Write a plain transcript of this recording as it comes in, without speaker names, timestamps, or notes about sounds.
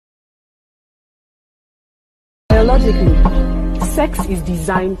Biologically, sex is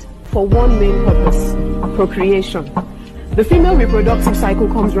designed for one main purpose: procreation. The female reproductive cycle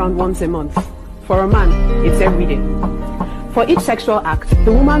comes around once a month. For a man, it's every day. For each sexual act,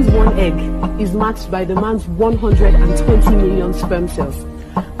 the woman's one egg is matched by the man's 120 million sperm cells.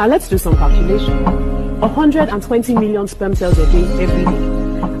 Now let's do some calculation. 120 million sperm cells a day, every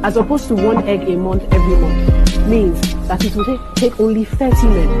day, as opposed to one egg a month, every month, means that it will take only 30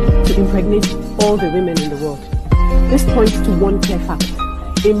 men to impregnate all the women in the world. This points to one clear fact: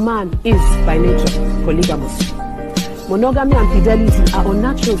 a man is, by nature, polygamous. Monogamy and fidelity are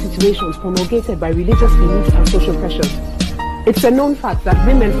unnatural situations promulgated by religious beliefs and social pressures. It's a known fact that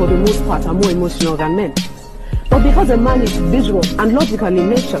women, for the most part, are more emotional than men. But because a man is visual and logical in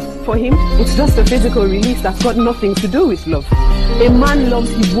nature, for him, it's just a physical release that's got nothing to do with love. A man loves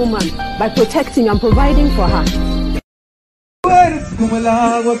his woman by protecting and providing for her. Como el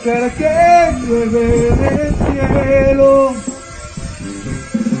agua cara que llueve del cielo.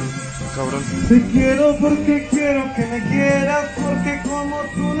 Cabrón. Te quiero porque quiero que me quieras, porque como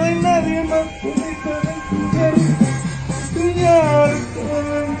tú no hay nadie más bonito en tu cuerpo.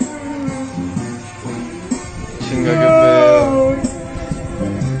 Chinga, qué pedo.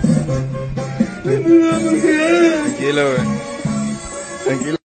 Tranquilo, güey.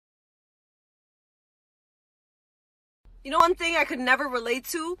 Tranquilo. You know, one thing I could never relate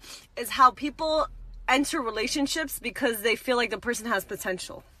to is how people enter relationships because they feel like the person has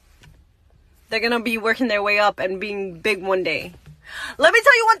potential. They're gonna be working their way up and being big one day. Let me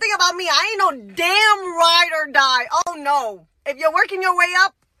tell you one thing about me. I ain't no damn ride or die. Oh no. If you're working your way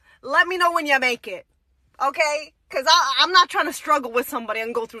up, let me know when you make it. Okay? Because I'm not trying to struggle with somebody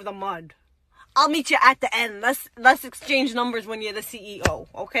and go through the mud. I'll meet you at the end. Let's exchange numbers when you're the CEO.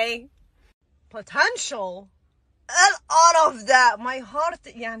 Okay? Potential? Out of that, my heart,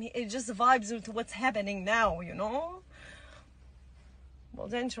 yani, it just vibes into what's happening now, you know?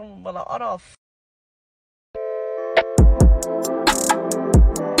 Potential, well, out of.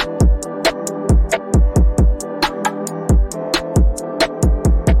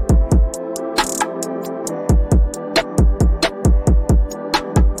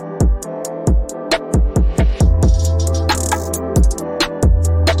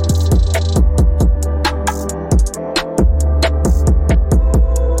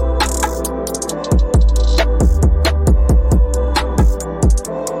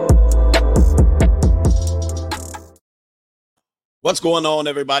 What's going on,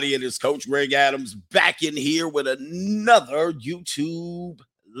 everybody? It is Coach Greg Adams back in here with another YouTube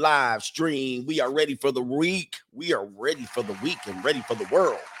live stream. We are ready for the week. We are ready for the week and ready for the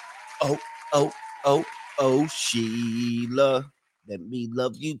world. Oh, Sheila, let me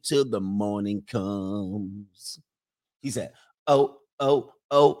love you till the morning comes. He said, oh,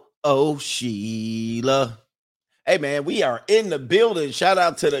 Sheila. Hey, man, we are in the building. Shout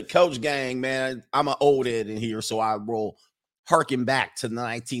out to the Coach gang, man. I'm an old head in here, so I will harken back to the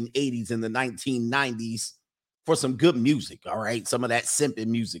 1980s and the 1990s for some good music, all right? Some of that simping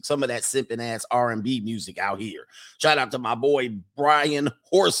music, some of that simping-ass R&B music out here. Shout out to my boy Brian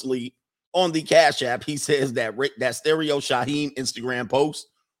Horsley on the Cash App. He says that Stereo Shaheem Instagram post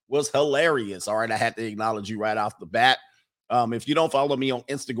was hilarious. All right, I had to acknowledge you right off the bat. If you don't follow me on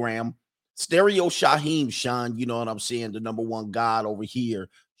Instagram, Stereo Shaheem, Sean, you know what I'm saying, the number one god over here.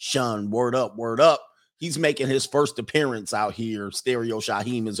 Sean, word up, word up. He's making his first appearance out here. Stereo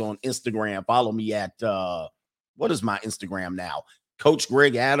Shaheem is on Instagram. Follow me at, what is my Instagram now? Coach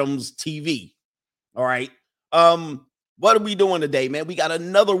Greg Adams TV. All right. What are we doing today, man? We got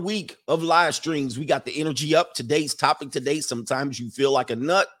another week of live streams. We got the energy up. Today's topic today, sometimes you feel like a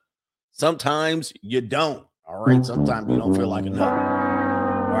nut. Sometimes you don't. All right. Sometimes you don't feel like a nut.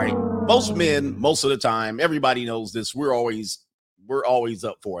 All right. Most men, most of the time, everybody knows this. We're always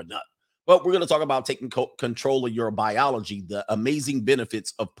up for a nut. But we're going to talk about taking control of your biology, the amazing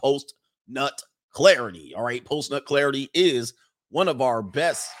benefits of post-nut clarity. All right. Post-nut clarity is one of our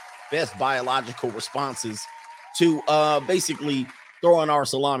best biological responses to basically throwing our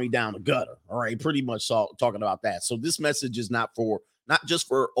salami down the gutter. All right. Pretty much talking about that. So this message is not just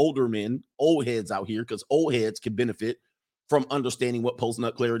for older men, old heads out here, because old heads can benefit from understanding what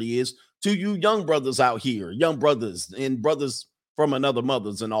post-nut clarity is, to you young brothers out here, young brothers and brothers from another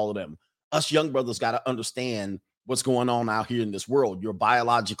mothers and all of them. Us young brothers got to understand what's going on out here in this world. You're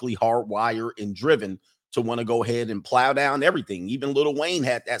biologically hardwired and driven to want to go ahead and plow down everything. Even Lil Wayne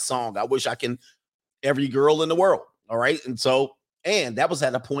had that song, I wish I can, every girl in the world. All right. And that was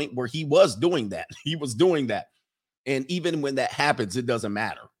at a point where he was doing that. He was doing that. And even when that happens, it doesn't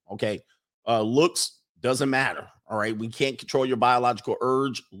matter. Okay. Looks doesn't matter. All right. We can't control your biological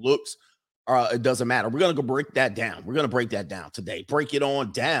urge, looks. It doesn't matter. We're going to go break that down. We're going to break that down today. Break it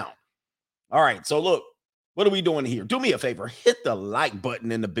on down. All right. So look, what are we doing here? Do me a favor. Hit the like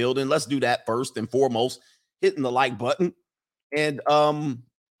button in the building. Let's do that first and foremost. Hitting the like button. And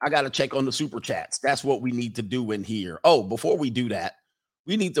I got to check on the super chats. That's what we need to do in here. Oh, before we do that,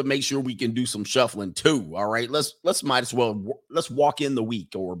 we need to make sure we can do some shuffling too. All right. Let's might as well let's walk in the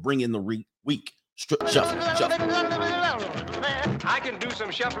week or bring in the week. Shuffle. I can do some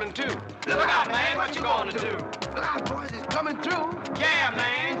shuffling too. Look out, man. What you going to do? Look out, boys. It's coming through. Yeah,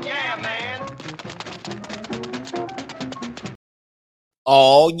 man. Yeah, man.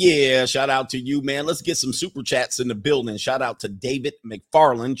 Oh, yeah. Shout out to you, man. Let's get some super chats in the building. Shout out to David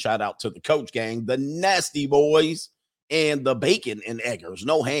McFarland. Shout out to the Coach Gang, the Nasty Boys, and the Bacon and Eggers.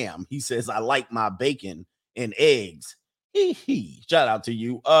 No ham. He says, I like my bacon and eggs. Hee. Shout out to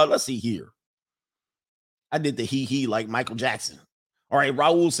you. Let's see here. I did the hee like Michael Jackson. All right.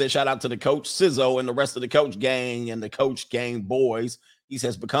 Raul says, shout out to the Coach Sizzo and the rest of the Coach Gang and the Coach Gang boys. He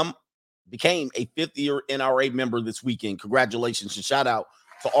says, became a fifth-year NRA member this weekend. Congratulations and shout out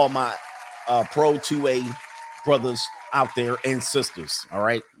to all my Pro 2A brothers out there and sisters. All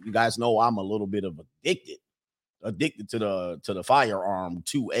right. You guys know I'm a little bit of addicted to the firearm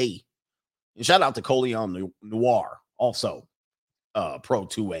 2A. And shout out to Coleon Noir, also Pro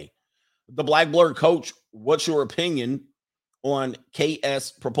 2A. The Black Blur Coach, what's your opinion on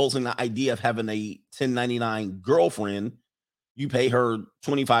KS proposing the idea of having a 1099 girlfriend? You pay her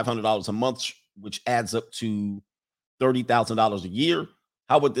 $2,500 a month, which adds up to $30,000 a year.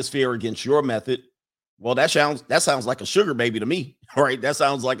 How would this fare against your method? Well, that sounds like a sugar baby to me. All right, that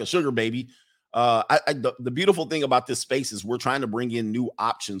sounds like a sugar baby. The beautiful thing about this space is we're trying to bring in new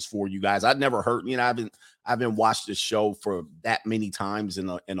options for you guys. I've never heard, I haven't watched this show for that many times in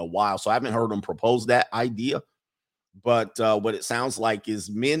a while, so I haven't heard them propose that idea. But what it sounds like is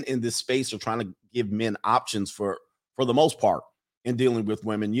men in this space are trying to give men options for the most part in dealing with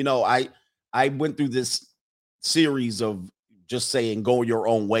women. I went through this series of just saying go your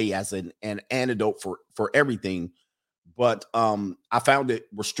own way as an antidote for everything. But I found it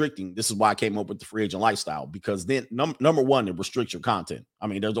restricting. This is why I came up with the free agent lifestyle, because then number one, it restricts your content. I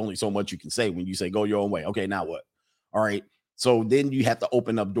mean, there's only so much you can say when you say go your own way. Okay, now what? All right. So then you have to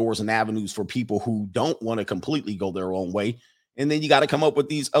open up doors and avenues for people who don't want to completely go their own way. And then you got to come up with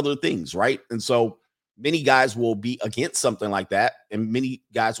these other things, right? And so many guys will be against something like that. And many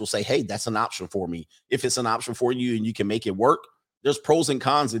guys will say, hey, that's an option for me. If it's an option for you and you can make it work, there's pros and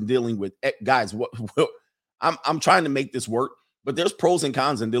cons in dealing with guys. I'm trying to make this work, but there's pros and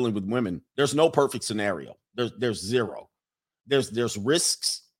cons in dealing with women. There's no perfect scenario. There's zero. There's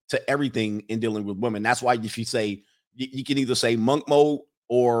risks to everything in dealing with women. That's why if you say, you can either say monk mode,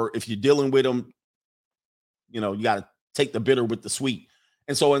 or if you're dealing with them, you got to take the bitter with the sweet.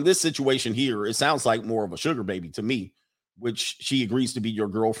 And so in this situation here, it sounds like more of a sugar baby to me, which she agrees to be your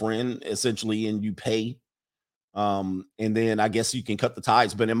girlfriend essentially, and you pay. And then I guess you can cut the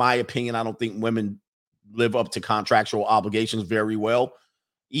ties. But in my opinion, I don't think women live up to contractual obligations very well.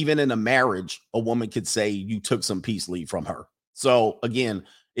 Even in a marriage, a woman could say you took some peace leave from her. So again,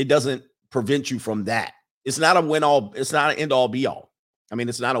 it doesn't prevent you from that. It's not it's not an end all be all. I mean,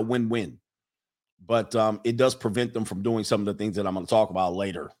 it's not a win-win, but it does prevent them from doing some of the things that I'm going to talk about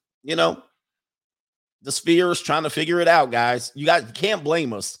later. The sphere is trying to figure it out, guys. You guys can't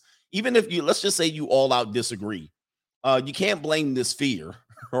blame us. Even if let's just say you all out disagree. You can't blame this sphere,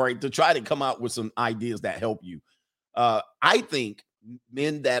 all right, to try to come out with some ideas that help you. I think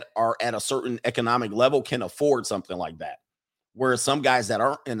men that are at a certain economic level can afford something like that. Whereas some guys that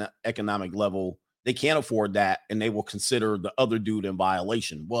aren't in an economic level, they can't afford that, and they will consider the other dude in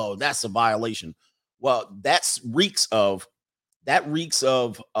violation. Well, that's a violation. Well, that reeks of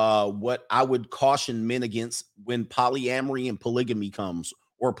what I would caution men against when polyamory and polygamy comes,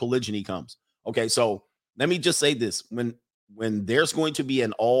 or polygyny comes. Okay, so let me just say this. When there's going to be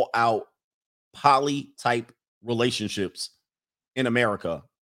an all-out poly type relationships in America,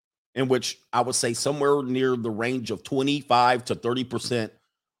 in which I would say somewhere near the range of 25 to 30%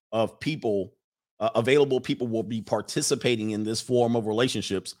 of people, available people, will be participating in this form of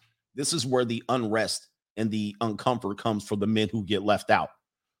relationships. This is where the unrest and the uncomfort comes for the men who get left out.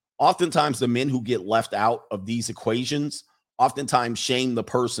 Oftentimes, the men who get left out of these equations oftentimes shame the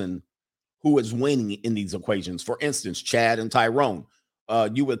person who is winning in these equations. For instance, Chad and Tyrone.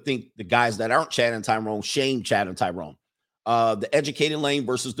 You would think the guys that aren't Chad and Tyrone shame Chad and Tyrone. The educated lane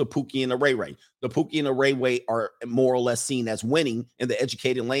versus the Pookie and the Ray Ray. The Pookie and the Ray Ray are more or less seen as winning, and the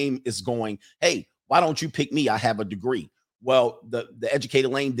educated lane is going, hey, why don't you pick me? I have a degree. Well, the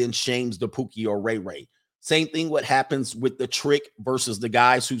educated lane then shames the Pookie or Ray Ray. Same thing what happens with the trick versus the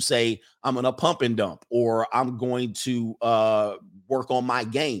guys who say, I'm going to pump and dump, or I'm going to work on my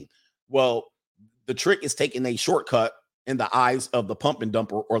game. Well, the trick is taking a shortcut in the eyes of the pump and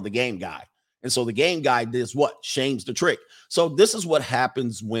dumper or the game guy. And so the game guy does what? Shames the trick. So this is what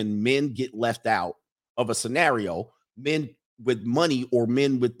happens when men get left out of a scenario. Men with money or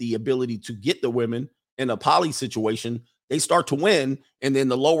men with the ability to get the women in a poly situation, they start to win, and then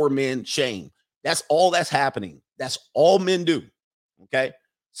the lower men shame. That's all that's happening. That's all men do. Okay.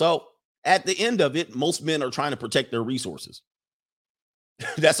 So at the end of it, most men are trying to protect their resources.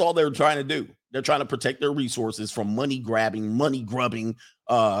 That's all they're trying to do. They're trying to protect their resources from money grabbing, money grubbing,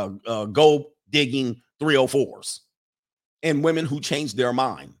 gold digging 304s, and women who change their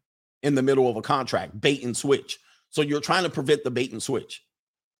mind in the middle of a contract, bait and switch. So you're trying to prevent the bait and switch.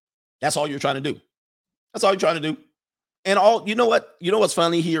 That's all you're trying to do. That's all you're trying to do. And you know what's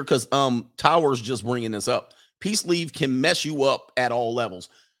funny here? Because Tower's just bringing this up. Peace leave can mess you up at all levels.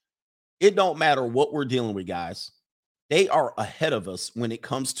 It don't matter what we're dealing with, guys. They are ahead of us when it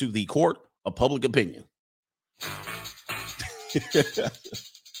comes to the court of public opinion.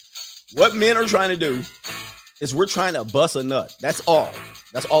 What men are trying to do is we're trying to bust a nut. That's all.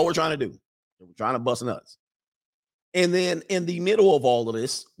 That's all we're trying to do. We're trying to bust nuts. And then in the middle of all of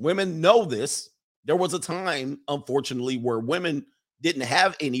this, women know this. There was a time, unfortunately, where women didn't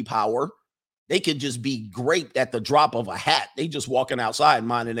have any power. They could just be great at the drop of a hat. They just walking outside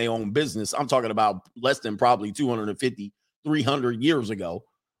minding their own business. I'm talking about less than probably 250, 300 years ago.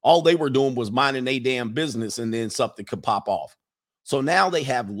 All they were doing was minding their damn business, and then something could pop off. So now they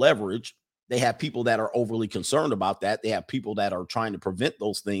have leverage. They have people that are overly concerned about that. They have people that are trying to prevent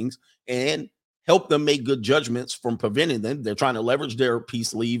those things and help them make good judgments from preventing them. They're trying to leverage their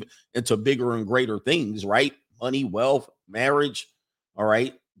peace leave into bigger and greater things, right? Money, wealth, marriage, all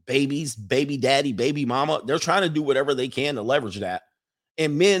right? Babies, baby daddy, baby mama. They're trying to do whatever they can to leverage that.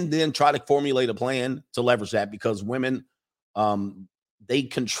 And men then try to formulate a plan to leverage that, because women, they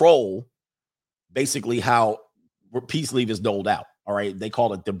control basically how peace leave is doled out, all right? They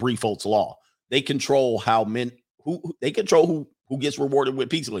call it the Briefolds law. They control how men, they control who gets rewarded with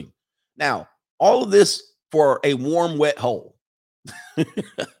peace leave. Now, all of this for a warm, wet hole.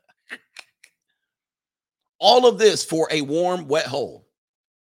 All of this for a warm, wet hole.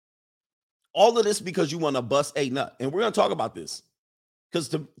 All of this because you want to bust a nut. And we're going to talk about this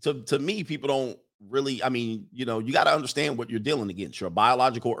because to me, people don't really, I mean, you got to understand what you're dealing against, your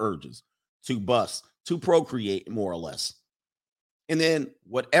biological urges to bust, to procreate, more or less. And then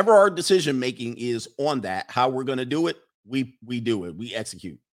whatever our decision making is on that, how we're going to do it, we do it, we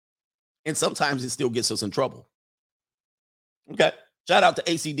execute. And sometimes it still gets us in trouble. Okay. Shout out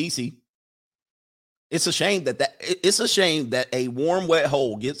to AC/DC. It's a shame that a warm, wet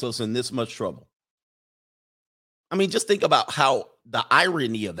hole gets us in this much trouble. I mean, just think about how the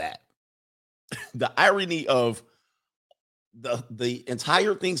irony of that, the irony of the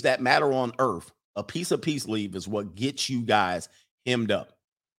entire things that matter on earth, a piece of peace leave is what gets you guys hemmed up.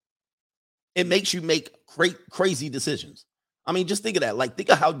 It makes you make crazy decisions. I mean, just think of that. Like, think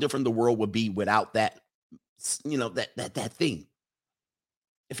of how different the world would be without that, that thing.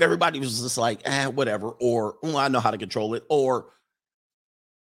 If everybody was just like, whatever, or I know how to control it, or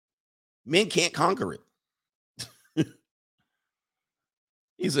men can't conquer it.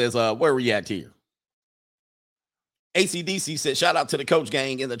 He says, where were you at here? AC/DC said, shout out to the coach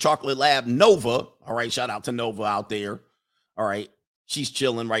gang in the chocolate lab, Nova. All right, shout out to Nova out there. All right, she's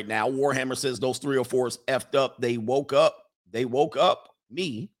chilling right now. Warhammer says those 304s effed up. They woke up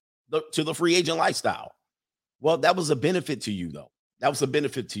me to the free agent lifestyle. Well, that was a benefit to you, though. That was a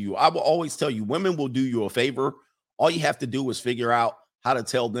benefit to you. I will always tell you, women will do you a favor. All you have to do is figure out how to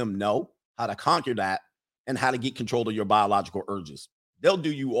tell them no, how to conquer that, and how to get control of your biological urges. They'll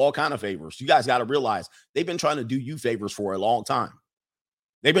do you all kind of favors. You guys got to realize they've been trying to do you favors for a long time.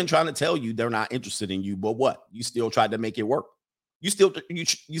 They've been trying to tell you they're not interested in you, but what? You still tried to make it work. You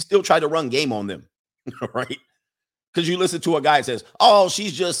still try to run game on them, right? Because you listen to a guy that says, oh,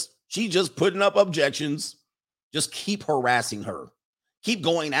 she's just putting up objections. Just keep harassing her. Keep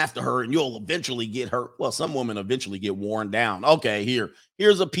going after her, and you'll eventually get hurt. Well, some women eventually get worn down. Okay,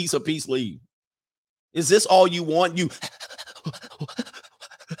 here's a piece of peace leave. Is this all you want? You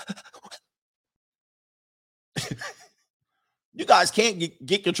guys can't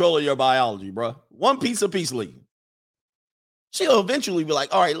get control of your biology, bro. One piece of peace leave. She'll eventually be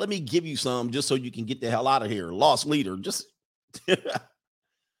like, all right, let me give you some just so you can get the hell out of here. Lost leader. Just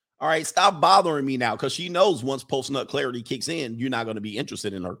all right, stop bothering me now, because she knows once post-nut clarity kicks in, you're not going to be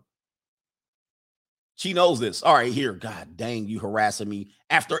interested in her. She knows this. All right, here. God dang, you harassing me.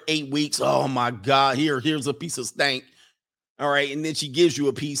 After 8 weeks, oh my God, here's a piece of stank. All right, and then she gives you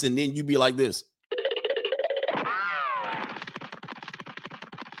a piece, and then you be like this.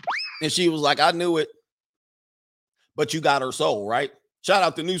 And she was like, I knew it. But you got her soul, right? Shout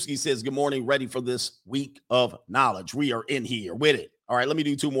out to Newski says, good morning, ready for this week of knowledge. We are in here with it. All right, let me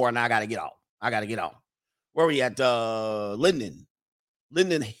do 2 more, and I got to get off. Where are we at?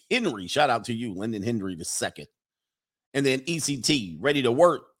 Lyndon Henry. Shout out to you, Lyndon Henry II. And then ECT, ready to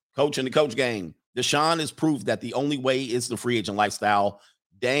work. Coach in the coach game. Deshaun has proved that the only way is the free agent lifestyle.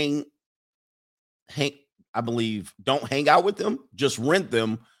 I believe, don't hang out with them, just rent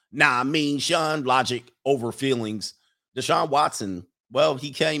them. Nah, I mean, Sean, logic over feelings. Deshaun Watson, well,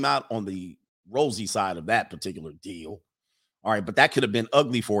 he came out on the rosy side of that particular deal. All right, but that could have been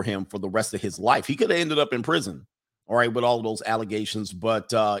ugly for him for the rest of his life. He could have ended up in prison, all right, with all of those allegations.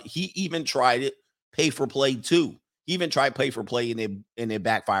 But he even tried it, pay for play too. He even tried pay for play, and it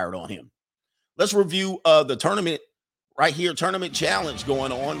backfired on him. Let's review the tournament right here. Tournament challenge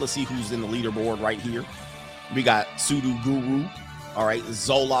going on. Let's see who's in the leaderboard right here. We got Sudo Guru. All right,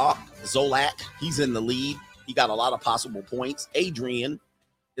 Zolak. He's in the lead. He got a lot of possible points. Adrian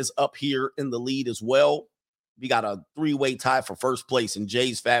is up here in the lead as well. We got a 3-way tie for first place in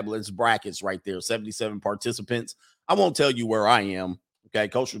Jay's Fabulous Brackets right there. 77 participants. I won't tell you where I am. Okay,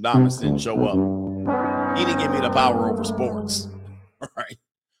 Coach Radamas didn't show up. He didn't give me the power over sports. All right.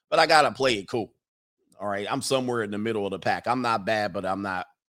 But I got to play it cool. All right. I'm somewhere in the middle of the pack. I'm not bad, but I'm not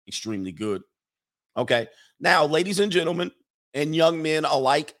extremely good. Okay. Now, ladies and gentlemen, and young men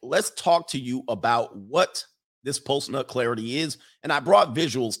alike, let's talk to you about what this post-nut clarity is. And I brought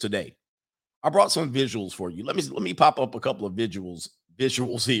visuals today. I brought some visuals for you. Let me pop up a couple of visuals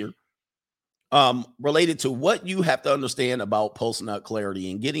here related to what you have to understand about post-nut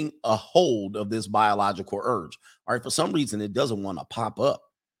clarity and getting a hold of this biological urge. All right, for some reason, it doesn't want to pop up.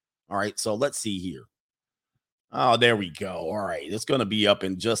 All right, so let's see here. Oh, there we go. All right, it's going to be up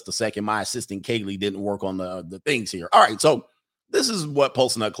in just a second. My assistant, Kaylee, didn't work on the things here. All right, so this is what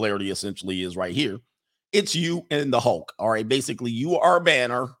post-nut clarity essentially is right here. It's you and the Hulk. All right, basically, you are a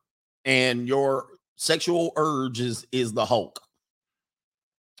Banner, and your sexual urge is the Hulk.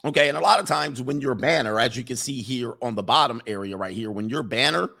 Okay, and a lot of times when you're Banner, as you can see here on the bottom area right here, when you're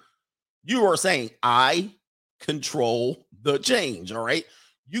Banner, you are saying, I control the change, all right?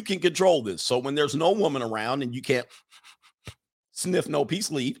 You can control this. So when there's no woman around and you can't sniff no peace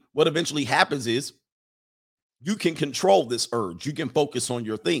leave, what eventually happens is you can control this urge. You can focus on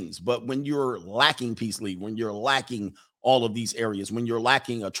your things. But when you're lacking peace leave, when you're lacking all of these areas, when you're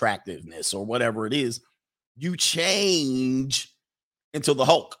lacking attractiveness or whatever it is, you change into the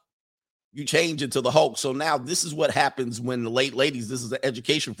Hulk. You change into the Hulk. So now this is what happens when the ladies, this is an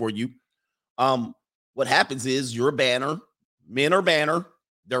education for you. What happens is you're a Banner. Men are Banner.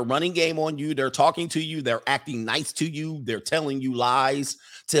 They're running game on you. They're talking to you. They're acting nice to you. They're telling you lies.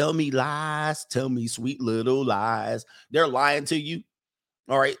 Tell me lies. Tell me sweet little lies. They're lying to you.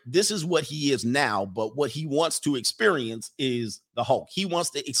 All right. This is what he is now. But what he wants to experience is the Hulk. He wants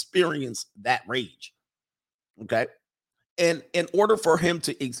to experience that rage. Okay. And in order for him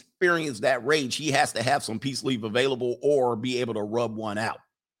to experience that rage, he has to have some peace leave available or be able to rub one out.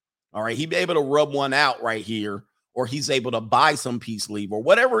 All right. He'd be able to rub one out right here, or he's able to buy some peace leave or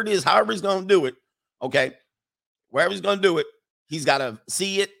whatever it is, however he's going to do it. Okay. Wherever he's going to do it, he's got to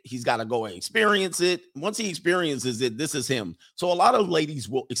see it. He's got to go and experience it. Once he experiences it, this is him. So a lot of ladies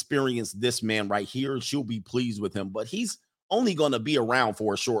will experience this man right here. She'll be pleased with him, but he's only going to be around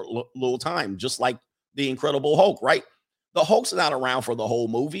for a short little time, just like the Incredible Hulk, right? The Hulk's not around for the whole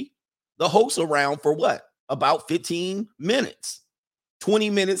movie. The Hulk's around for what? About 15 minutes, 20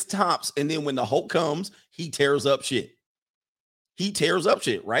 minutes tops. And then when the Hulk comes, he tears up shit. He tears up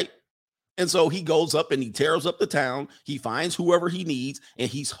shit, right? And so he goes up and he tears up the town. He finds whoever he needs and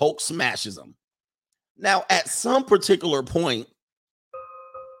he's Hulk smashes them. Now, at some particular point,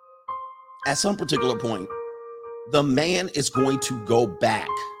 the man is going to go back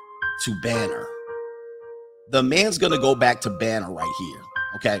to Banner. The man's going to go back to Banner right here,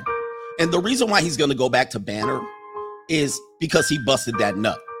 okay? And the reason why he's going to go back to Banner is because he busted that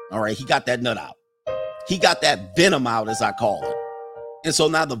nut, all right? He got that nut out. He got that venom out, as I call it. And so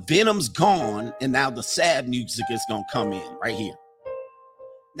now the venom's gone, and now the sad music is going to come in right here.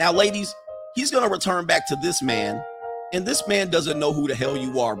 Now, ladies, he's going to return back to this man, and this man doesn't know who the hell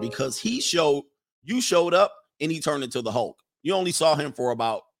you are because you showed up, and he turned into the Hulk. You only saw him for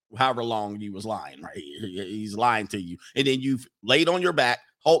about however long he was lying right here. He's lying to you. And then you've laid on your back.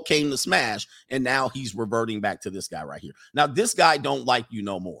 Hulk came to smash. And now he's reverting back to this guy right here. Now, this guy don't like you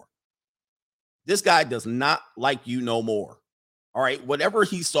no more. This guy does not like you no more. All right. Whatever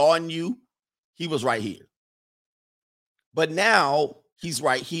he saw in you, he was right here. But now he's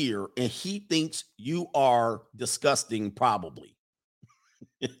right here and he thinks you are disgusting, probably.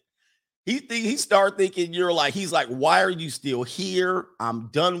 He started thinking you're like, he's like, why are you still here? I'm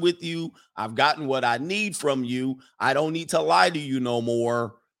done with you. I've gotten what I need from you. I don't need to lie to you no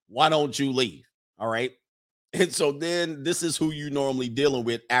more. Why don't you leave? All right. And so then this is who you normally dealing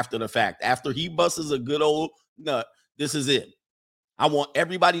with after the fact. After he busts a good old nut, this is it. I want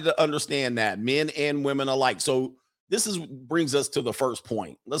everybody to understand that, men and women alike. So this brings us to the first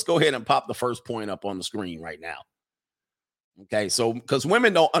point. Let's go ahead and pop the first point up on the screen right now. Okay, so because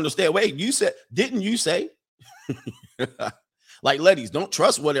women don't understand. Wait, didn't you say? Like, ladies, don't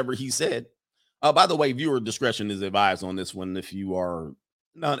trust whatever he said. By the way, viewer discretion is advised on this one if you are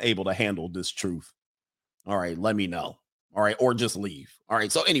not able to handle this truth. All right, let me know. All right, or just leave. All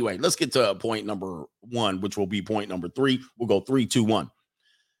right, so anyway, let's get to point number 1, which will be point number 3. We'll go 3, 2, 1.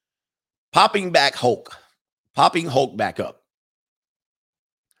 Popping Hulk back up.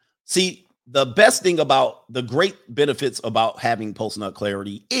 See, the best thing about the great benefits about having post-nut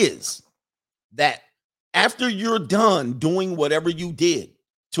clarity is that after you're done doing whatever you did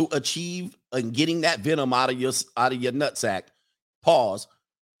to achieve and getting that venom out of your nutsack, pause.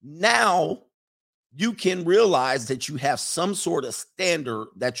 Now you can realize that you have some sort of standard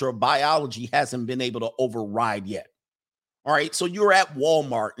that your biology hasn't been able to override yet. All right. So you're at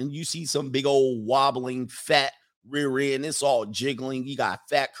Walmart and you see some big old wobbling fat rear end. It's all jiggling. You got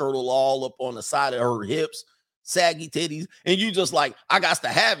fat curdle all up on the side of her hips, saggy titties. And you just like, I got to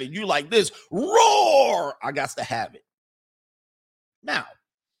have it. You like this, roar. I got to have it. Now,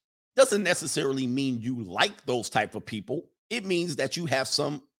 doesn't necessarily mean you like those type of people. It means that you have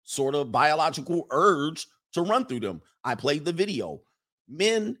some sort of biological urge to run through them. I played the video.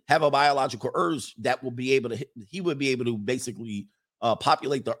 Men have a biological urge that will be able to, he would be able to basically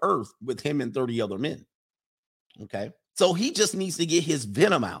populate the earth with him and 30 other men. Okay. So he just needs to get his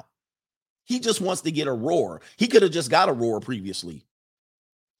venom out. He just wants to get a roar. He could have just got a roar previously.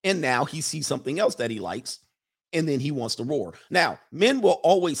 And now he sees something else that he likes. And then he wants to roar. Now, men will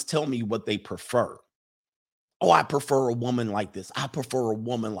always tell me what they prefer. Oh, I prefer a woman like this. I prefer a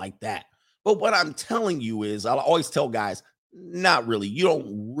woman like that. But what I'm telling you is, I'll always tell guys, not really. You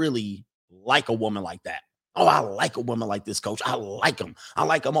don't really like a woman like that. Oh, I like a woman like this, coach. I like them. I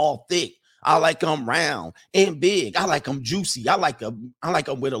like them all thick. I like them round and big. I like them juicy. I like them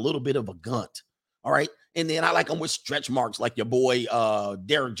with a little bit of a gunt. All right. And then I like them with stretch marks, like your boy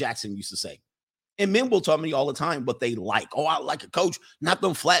Derek Jackson used to say. And men will tell me all the time what they like. Oh, I like a coach, not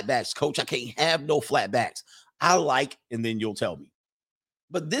them flatbacks, coach. I can't have no flatbacks. I like, and then you'll tell me.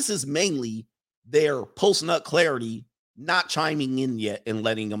 But this is mainly their post-nut clarity not chiming in yet and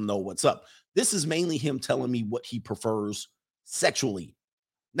letting them know what's up. This is mainly him telling me what he prefers sexually.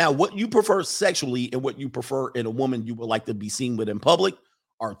 Now, what you prefer sexually and what you prefer in a woman you would like to be seen with in public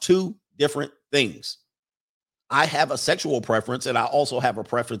are two different things. I have a sexual preference, and I also have a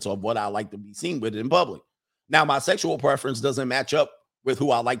preference of what I like to be seen with in public. Now, my sexual preference doesn't match up with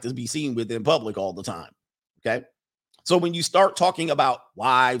who I like to be seen with in public all the time. Okay. So when you start talking about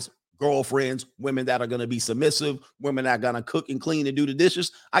wives, girlfriends, women that are going to be submissive, women that are going to cook and clean and do the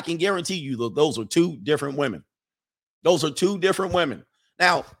dishes, I can guarantee you that those are two different women. Those are two different women.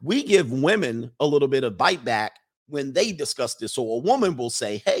 Now, we give women a little bit of bite back when they discuss this. So a woman will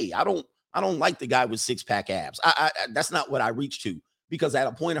say, hey, I don't like the guy with six-pack abs. That's not what I reach to, because at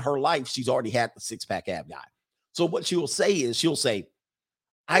a point in her life, she's already had the six-pack ab guy. So what she'll say is, she'll say,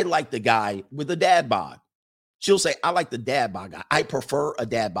 I like the guy with the dad bod. She'll say, I like the dad bod guy. I prefer a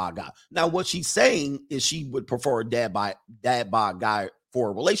dad bod guy. Now, what she's saying is she would prefer a dad bod guy for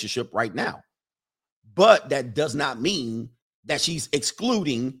a relationship right now. But that does not mean that she's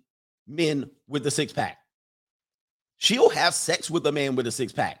excluding men with the six-pack. She'll have sex with a man with a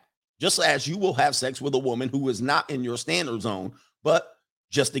six-pack, just as you will have sex with a woman who is not in your standard zone, but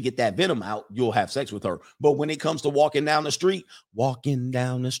just to get that venom out, you'll have sex with her. But when it comes to walking down the street, watching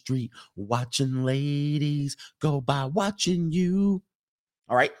ladies go by watching you.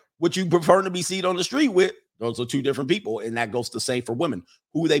 All right. What you prefer to be seen on the street with, those are two different people. And that goes the same for women,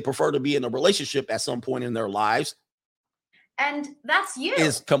 who they prefer to be in a relationship at some point in their lives. And that's you.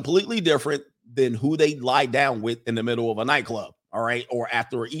 Is completely different than who they lie down with in the middle of a nightclub. All right. Or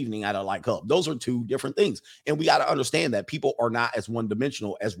after an evening at a nightclub. Those are two different things. And we got to understand that people are not as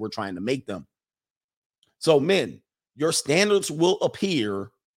one-dimensional as we're trying to make them. So men, your standards will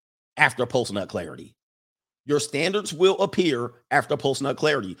appear after post-nut clarity. Your standards will appear after post-nut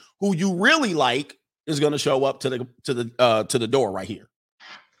clarity. Who you really like is going to show up to the door right here.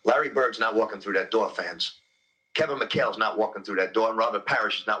 Larry Bird's not walking through that door, fans. Kevin McHale's not walking through that door, and Robert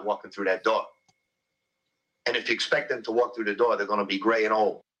Parrish is not walking through that door. And if you expect them to walk through the door, they're going to be gray and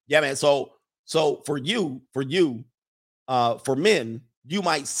old. Yeah, man. So for men, you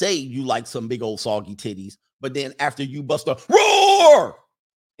might say you like some big old soggy titties, but then after you bust a roar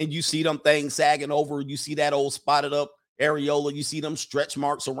and you see them things sagging over, you see that old spotted up areola, you see them stretch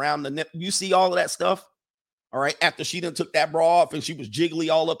marks around the nip, you see all of that stuff. All right. After she done took that bra off and she was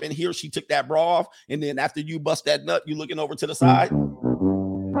jiggly all up in here, she took that bra off. And then after you bust that nut, you looking over to the side.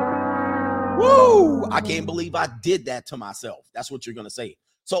 Woo! I can't believe I did that to myself. That's what you're going to say.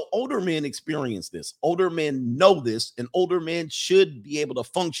 So older men experience this. Older men know this, and older men should be able to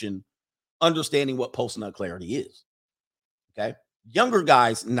function understanding what post-nut clarity is. Okay. Younger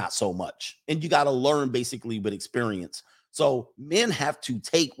guys, not so much. And you got to learn basically with experience. So men have to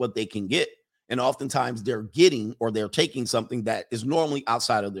take what they can get. And oftentimes they're getting or they're taking something that is normally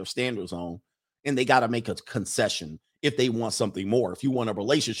outside of their standard zone. And they got to make a concession if they want something more. If you want a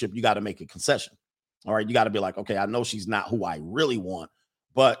relationship, you got to make a concession. All right. You got to be like, okay, I know she's not who I really want.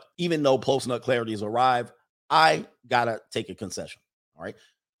 But even though post-nut clarity has arrived, I got to take a concession. All right.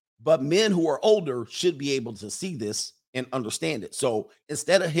 But men who are older should be able to see this and understand it. So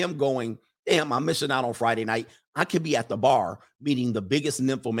instead of him going, damn, I'm missing out on Friday night, I could be at the bar meeting the biggest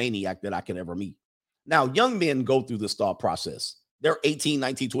nymphomaniac that I could ever meet. Now, young men go through this thought process. They're 18,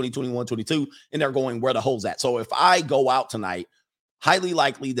 19, 20, 21, 22, and they're going, where the hole's at? So if I go out tonight, highly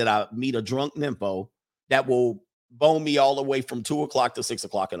likely that I meet a drunk nympho that will bone me all the way from 2 o'clock to 6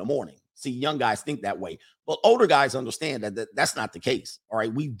 o'clock in the morning. See, young guys think that way. But older guys understand that that's not the case. All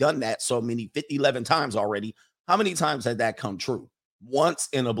right. We've done that so many 11 times already. How many times had that come true? Once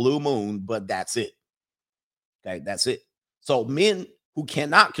in a blue moon, but that's it. Okay, that's it. So men who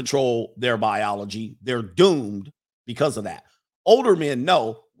cannot control their biology, they're doomed because of that. Older men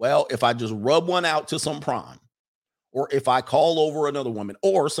know, well, if I just rub one out to some prime, or if I call over another woman,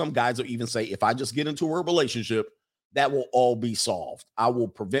 or some guys will even say, if I just get into a relationship, that will all be solved. I will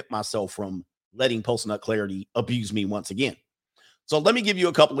prevent myself from letting post-nut clarity abuse me once again. So let me give you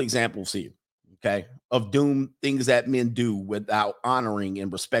a couple examples here, okay, of doom things that men do without honoring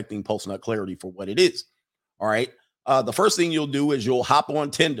and respecting post-nut clarity for what it is. All right. The first thing you'll do is you'll hop on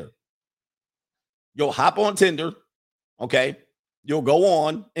Tinder. You'll hop on Tinder. Okay. You'll go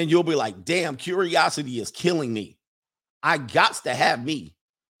on and you'll be like, damn, curiosity is killing me. I got to have me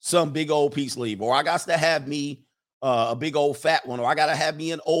some big old peace leave, or I got to have me a big old fat one, or I got to have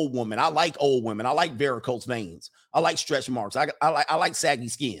me an old woman. I like old women. I like varicose veins. I like stretch marks. I like saggy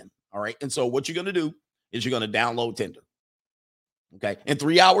skin. All right. And so what you're going to do is you're going to download Tinder. Okay. And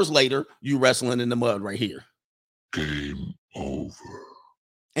 3 hours later, you wrestling in the mud right here. Game over.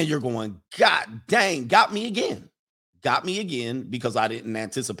 And you're going, God dang, got me again. Got me again because I didn't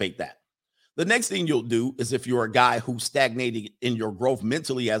anticipate that. The next thing you'll do is, if you're a guy who's stagnated in your growth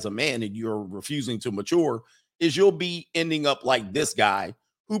mentally as a man and you're refusing to mature, is you'll be ending up like this guy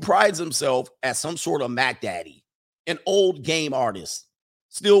who prides himself as some sort of Mac Daddy, an old game artist,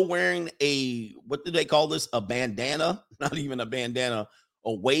 still wearing a, what do they call this? A bandana, not even a bandana,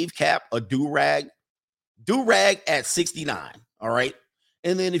 a wave cap, a do-rag at 69. All right.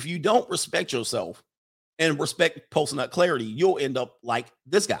 And then if you don't respect yourself and respect post-nut clarity, you'll end up like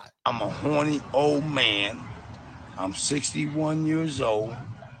this guy. I'm a horny old man. I'm 61 years old,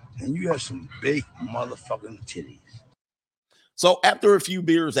 and you have some big motherfucking titties. So after a few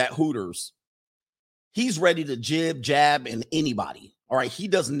beers at Hooters, he's ready to jab and anybody. All right. He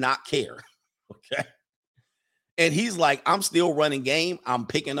does not care. Okay. And he's like, I'm still running game. I'm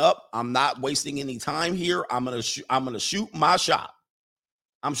picking up. I'm not wasting any time here. I'm going to shoot my shot.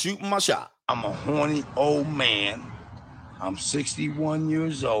 I'm shooting my shot. I'm a horny old man. I'm 61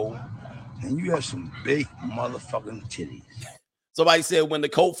 years old, and you have some big motherfucking titties. Somebody said when the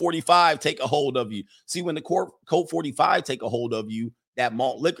Colt 45 take a hold of you. See, when the Colt 45 take a hold of you, that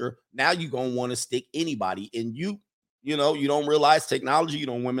malt liquor, now you're going to want to stick anybody. And you don't realize technology. You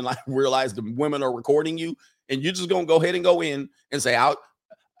don't realize the women are recording you. And you're just going to go ahead and go in and say, I'm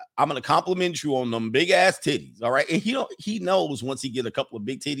going to compliment you on them big ass titties. All right. And he knows once he get a couple of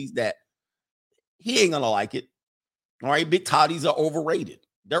big titties that he ain't going to like it. All right. Big toddies are overrated.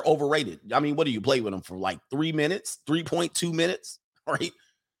 They're overrated. I mean, what do you play with them for, like 3 minutes, 3.2 minutes? All right.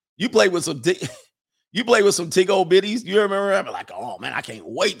 You play with some tig old bitties. You remember? I'm like, oh man, I can't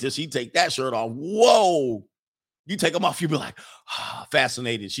wait till she take that shirt off. Whoa. You take them off. You be like,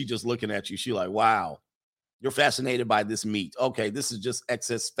 fascinated. She just looking at you. She like, wow. You're fascinated by this meat. Okay, this is just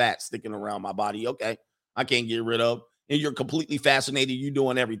excess fat sticking around my body. Okay, I can't get rid of. And you're completely fascinated. You're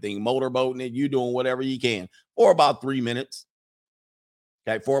doing everything, motorboating it. You're doing whatever you can for about 3 minutes.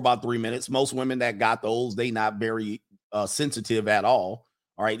 Okay, for about 3 minutes. Most women that got those, they not very sensitive at all.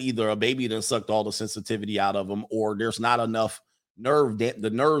 All right, either a baby done sucked all the sensitivity out of them, or there's not enough the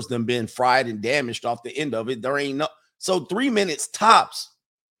nerves them been fried and damaged off the end of it. There ain't no. So 3 minutes tops.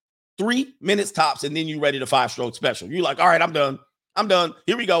 3 minutes tops, and then you ready to 5-stroke special. You're like, all right, I'm done. I'm done.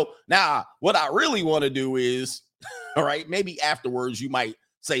 Here we go. Now, what I really want to do is, all right, maybe afterwards you might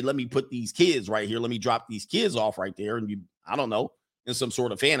say, let me put these kids right here. Let me drop these kids off right there. And I don't know, in some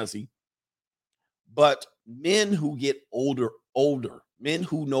sort of fantasy. But men who get older, men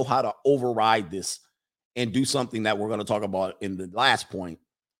who know how to override this and do something that we're going to talk about in the last point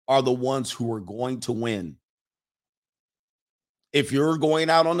are the ones who are going to win. If you're going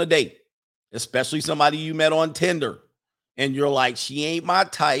out on a date, especially somebody you met on Tinder, and you're like, she ain't my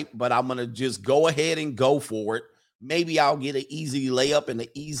type, but I'm going to just go ahead and go for it. Maybe I'll get an easy layup and an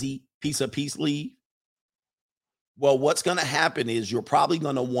easy piece of peace leave. Well, what's going to happen is you're probably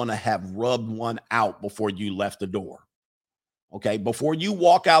going to want to have rubbed one out before you left the door. Okay, before you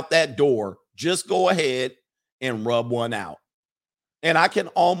walk out that door, just go ahead and rub one out. And I can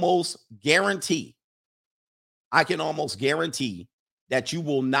almost guarantee that you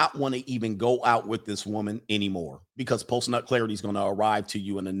will not want to even go out with this woman anymore, because post-nut clarity is going to arrive to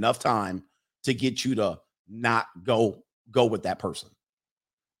you in enough time to get you to not go with that person.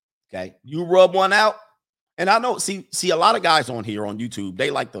 Okay, you rub one out. And I know, see a lot of guys on here on YouTube, they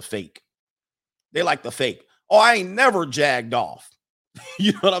like the fake. Oh, I ain't never jagged off.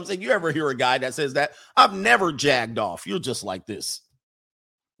 You know what I'm saying? You ever hear a guy that says that? I've never jagged off. You're just like this.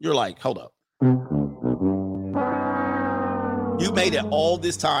 You're like, hold up. You made it all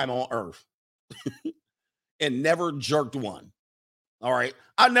this time on earth and never jerked one. All right.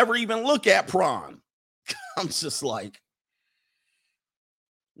 I never even look at prawn. I'm just like,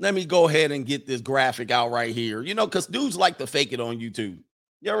 let me go ahead and get this graphic out right here. You know, because dudes like to fake it on YouTube.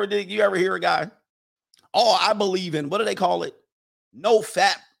 You ever hear a guy? Oh, I believe in, what do they call it? No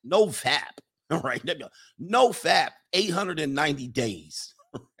fap. All right. No fap, 890 days.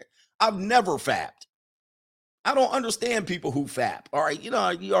 I've never fapped. I don't understand people who fap. All right. You know,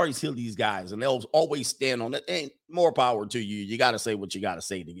 you always hear these guys and they'll always stand on it. Ain't more power to you. You got to say what you got to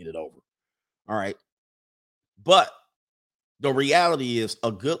say to get it over. All right. But the reality is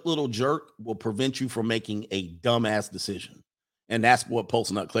a good little jerk will prevent you from making a dumbass decision. And that's what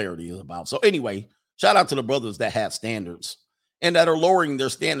post-nut clarity is about. So anyway, shout out to the brothers that have standards and that are lowering their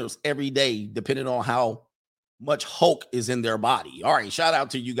standards every day, depending on how much Hulk is in their body. All right. Shout out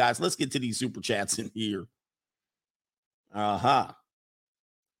to you guys. Let's get to these super chats in here. Now,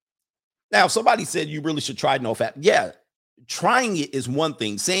 somebody said you really should try no fap. Yeah. Trying it is one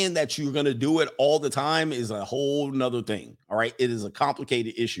thing. Saying that you're going to do it all the time is a whole nother thing. All right. It is a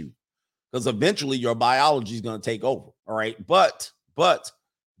complicated issue because eventually your biology is going to take over. All right. But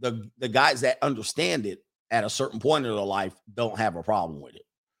the guys that understand it at a certain point in their life don't have a problem with it.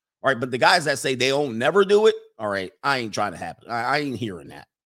 All right. But the guys that say they don't never do it. All right. I ain't trying to happen. I ain't hearing that.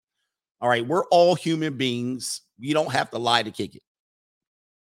 All right. We're all human beings. We don't have to lie to kick it.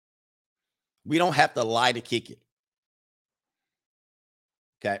 We don't have to lie to kick it.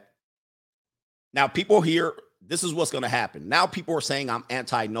 Okay. Now, people here, this is what's going to happen. Now, people are saying I'm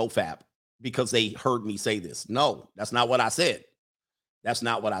anti-nofap because they heard me say this. No, that's not what I said. That's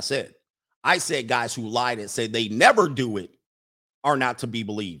not what I said. I said guys who lied and said they never do it are not to be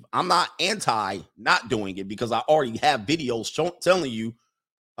believed. I'm not anti not doing it because I already have videos telling you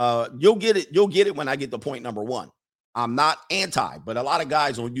you'll get it. You'll get it when I get to point number one. I'm not anti, but a lot of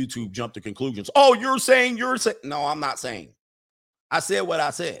guys on YouTube jump to conclusions. Oh, you're saying. No, I'm not saying. I said what I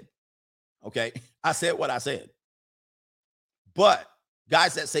said. Okay. I said what I said. But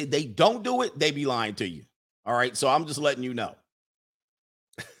guys that say they don't do it, they be lying to you. All right. So I'm just letting you know.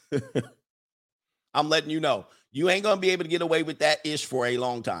 I'm letting you know. You ain't going to be able to get away with that ish for a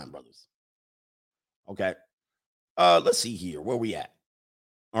long time, brothers. Okay. Let's see here. Where we at?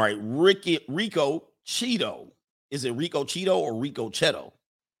 All right. Rico Cheeto. Is it Rico Cheeto or Rico Cheto?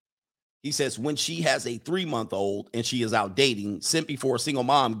 He says, when she has a 3-month-old and she is out dating, simply for a single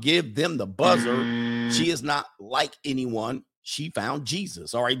mom, give them the buzzer. She is not like anyone. She found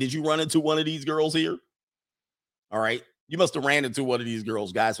Jesus. All right. Did you run into one of these girls here? All right. You must have ran into one of these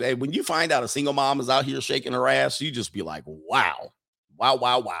girls, guys. Hey, when you find out a single mom is out here shaking her ass, you just be like, wow. Wow,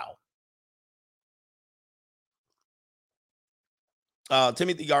 wow, wow.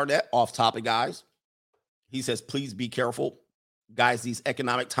 Timothy Garnett, off topic, guys. He says, please be careful. Guys, these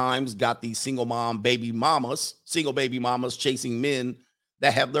economic times got these single baby mamas chasing men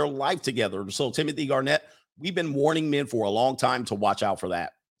that have their life together. So Timothy Garnett, we've been warning men for a long time to watch out for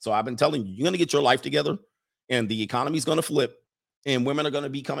that. So I've been telling you, you're going to get your life together and the economy's going to flip and women are going to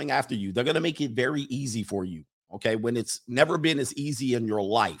be coming after you. They're going to make it very easy for you. Okay. When it's never been as easy in your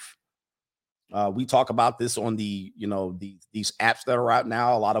life. We talk about this on the, these apps that are out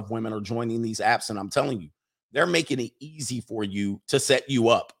now. A lot of women are joining these apps, and I'm telling you, they're making it easy for you to set you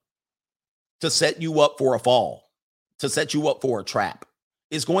up for a fall, to set you up for a trap.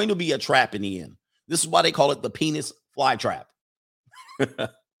 It's going to be a trap in the end. This is why they call it the penis fly trap. Okay.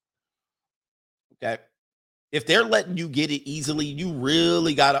 If they're letting you get it easily, you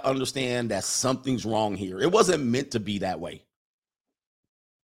really got to understand that something's wrong here. It wasn't meant to be that way.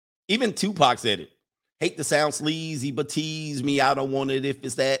 Even Tupac said it. Hate to sound sleazy, but tease me. I don't want it if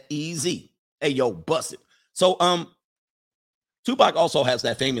it's that easy. Hey, yo, bust it. So, Tupac also has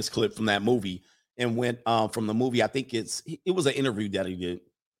that famous clip from that movie, and went from the movie. I think it was an interview that he did,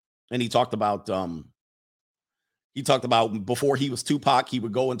 and he talked about before he was Tupac, he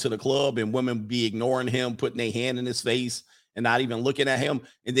would go into the club and women would be ignoring him, putting their hand in his face and not even looking at him.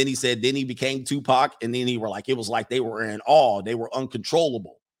 And then he said, then he became Tupac, and then it was like they were in awe, they were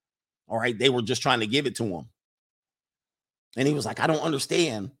uncontrollable. All right. They were just trying to give it to him. And he was like, I don't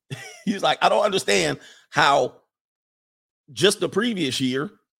understand. He was like, I don't understand how just the previous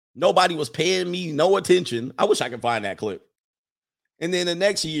year, nobody was paying me no attention. I wish I could find that clip. And then the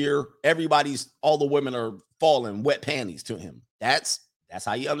next year, all the women are falling wet panties to him. That's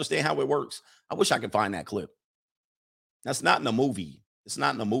how you understand how it works. I wish I could find that clip. That's not in the movie. It's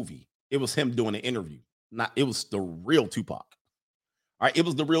not in the movie. It was him doing an interview. It was the real Tupac. All right, it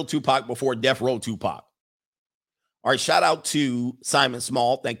was the real Tupac before Death Row Tupac. All right, shout out to Simon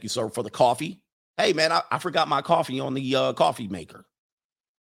Small. Thank you, sir, for the coffee. Hey, man, I forgot my coffee on the coffee maker.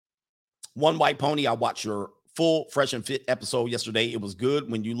 One White Pony, I watched your full Fresh and Fit episode yesterday. It was good.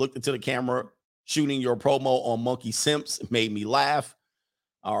 When you looked into the camera shooting your promo on Monkey Simps, it made me laugh.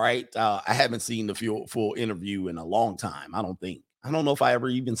 All right, I haven't seen the full interview in a long time, I don't think. I don't know if I ever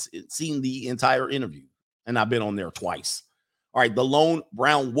even seen the entire interview, and I've been on there twice. All right, the Lone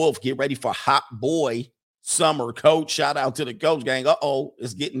Brown Wolf, get ready for Hot Boy Summer, coach. Shout out to the coach gang. Uh-oh,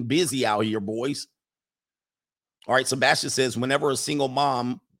 it's getting busy out here, boys. All right, Sebastian says, whenever a single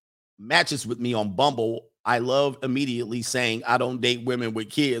mom matches with me on Bumble, I love immediately saying, I don't date women with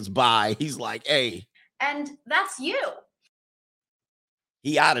kids. Bye. He's like, hey. And that's you.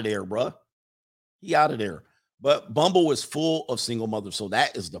 He out of there, bruh. He out of there. But Bumble is full of single mothers, so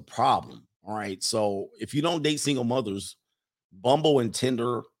that is the problem. All right, so if you don't date single mothers, Bumble and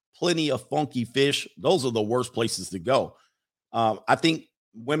Tinder, plenty of funky fish. Those are the worst places to go. I think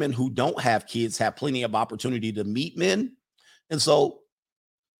women who don't have kids have plenty of opportunity to meet men. And so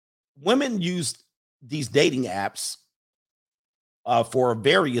women use these dating apps for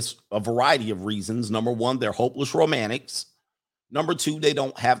a variety of reasons. Number one, they're hopeless romantics. Number two, they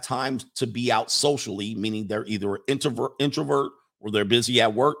don't have time to be out socially, meaning they're either an introvert or they're busy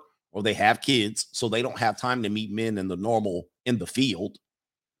at work or they have kids. So they don't have time to meet men in the field.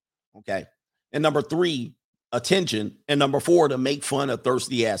 Okay. And number three, attention. And number four, to make fun of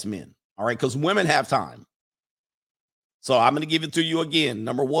thirsty ass men. All right. Because women have time. So I'm going to give it to you again.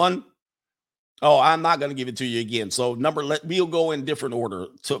 Number one. Oh, I'm not going to give it to you again. So we'll go in different order.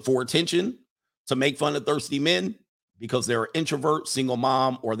 For attention, to make fun of thirsty men because they're an introvert, single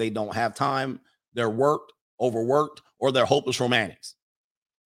mom, or they don't have time. They're overworked, or they're hopeless romantics.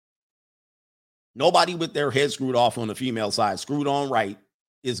 Nobody with their head screwed off on the female side, screwed on right,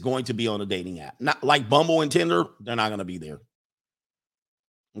 is going to be on a dating app. Not like Bumble and Tinder, they're not going to be there.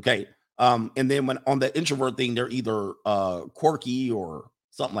 Okay. And then when on the introvert thing, they're either quirky or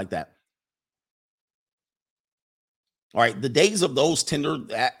something like that. All right. The days of those Tinder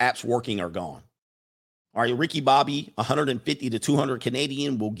apps working are gone. All right. Ricky Bobby, 150 to 200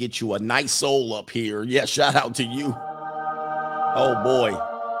 Canadian will get you a nice soul up here. Yeah. Shout out to you. Oh boy.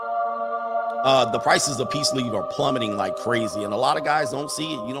 The prices of peace leave are plummeting like crazy. And a lot of guys don't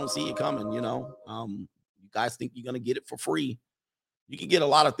see it. You don't see it coming, you guys think you're going to get it for free. You can get a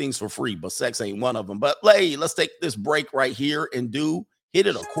lot of things for free, but sex ain't one of them. But hey, let's take this break right here and do Hit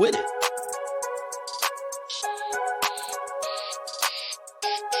It or Quit It.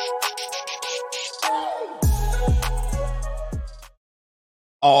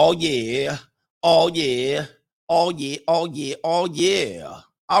 Oh yeah. Oh yeah. Oh yeah. Oh yeah. Oh yeah.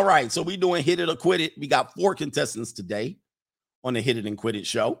 All right. So we're doing Hit It or Quit It. We got 4 contestants today on the Hit It and Quit It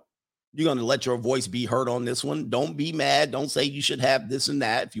show. You're going to let your voice be heard on this one. Don't be mad. Don't say you should have this and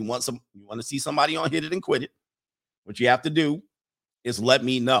that. If you want to see somebody on Hit It and Quit It, what you have to do is let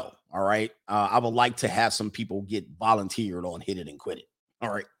me know. All right. I would like to have some people get volunteered on Hit It and Quit It. All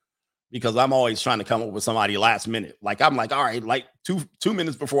right. Because I'm always trying to come up with somebody last minute. Like I'm like, all right, like two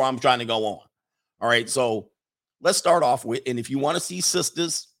minutes before I'm trying to go on. All right. So let's start off with, and if you want to see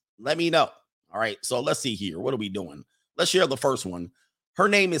sisters, let me know. All right, so let's see here. What are we doing? Let's share the first one. Her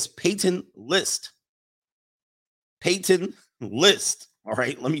name is Peyton List. Peyton List. All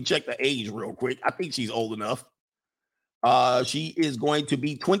right, let me check the age real quick. I think she's old enough. She is going to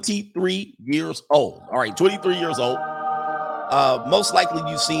be 23 years old. All right, 23 years old. Most likely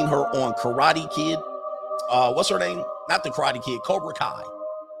you've seen her on Karate Kid. What's her name? Not the Karate Kid, Cobra Kai.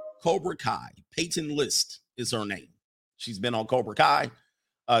 Cobra Kai. Peyton List is her name. She's been on Cobra Kai.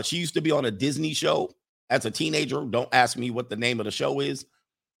 She used to be on a Disney show as a teenager. Don't ask me what the name of the show is,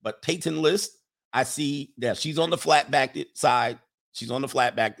 but Peyton List, I see that she's on the flat-backed side. She's on the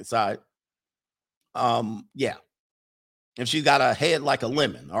flat-backed side. Yeah. And she's got a head like a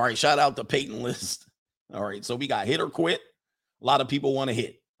lemon. All right. Shout out to Peyton List. All right. So we got hit or quit. A lot of people want to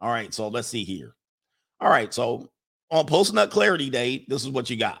hit. All right. So let's see here. All right. So on Post-Nut Clarity Day, this is what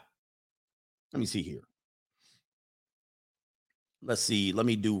you got. Let me see here. Let's see. Let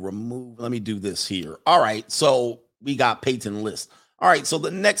me do this here. All right. So we got Peyton List. All right. So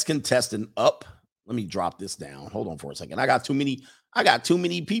the next contestant up. Let me drop this down. Hold on for a second. I got too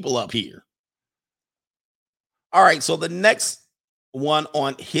many people up here. All right. So the next one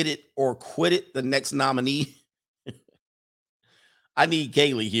on Hit It or Quit It, the next nominee. I need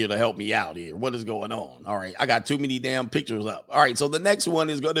Kaylee here to help me out here. What is going on? All right. I got too many damn pictures up. All right. So the next one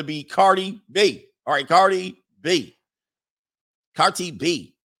is going to be Cardi B. All right. Cardi B. Cardi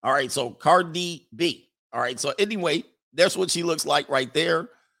B. All right. So Cardi B. All right. So anyway, that's what she looks like right there.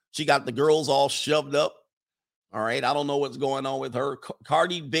 She got the girls all shoved up. All right. I don't know what's going on with her.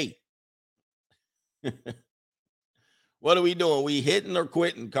 Cardi B. What are we doing? We hitting or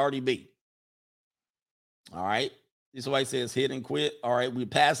quitting Cardi B? All right. This is why it says hit and quit. All right. We're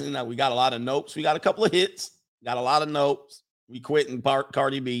passing now. We got a lot of notes. We got a couple of hits. Got a lot of notes. We quitting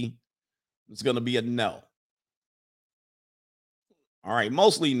Cardi B. It's going to be a no. All right.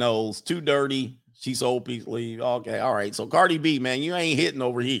 Mostly no's. Too dirty. She's so peacefully. Okay. All right. So Cardi B, man, you ain't hitting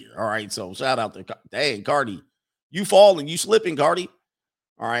over here. All right. So shout out to, dang, Cardi. You falling. You slipping, Cardi.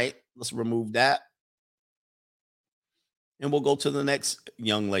 All right. Let's remove that. And we'll go to the next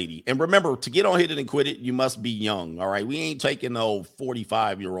young lady. And remember, to get on Hit It and Quit It, you must be young. All right. We ain't taking no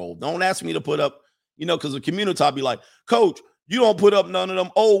 45-year-old. Don't ask me to put up, because the community will be like, Coach, you don't put up none of them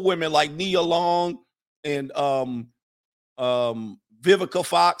old women like Nia Long and Vivica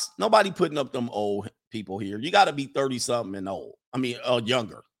Fox. Nobody putting up them old people here. You got to be 30-something and old.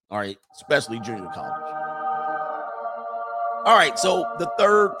 Younger. All right. Especially junior college. All right. So the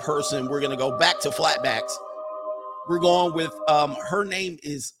third person, we're going to go back to flatbacks. We're going with her name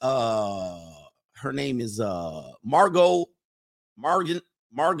is Margot.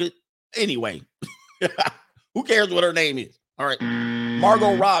 Anyway, who cares what her name is? All right.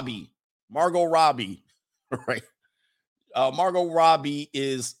 Margot Robbie. All right. Margot Robbie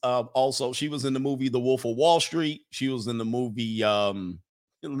is also, she was in the movie The Wolf of Wall Street. She was in the movie,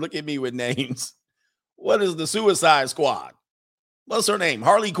 look at me with names. What is the Suicide Squad? What's her name?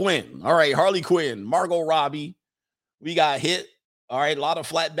 Harley Quinn. All right. Harley Quinn, Margot Robbie. We got hit. All right. A lot of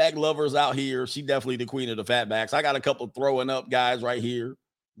flatback lovers out here. She definitely the queen of the fatbacks. I got a couple throwing up guys right here.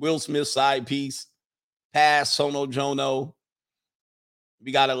 Will Smith side piece. Pass, Sono Jono.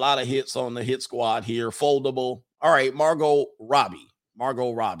 We got a lot of hits on the hit squad here. Foldable. All right. Margot Robbie.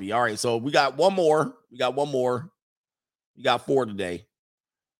 All right. So we got one more. We got 4 today.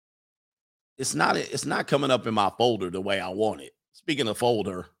 It's not coming up in my folder the way I want it. Speaking of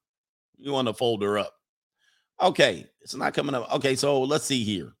folder, you want to folder up. Okay, it's not coming up. Okay, so let's see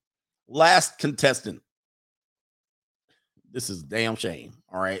here. Last contestant. This is a damn shame.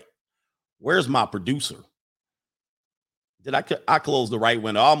 All right. Where's my producer? Did I close the right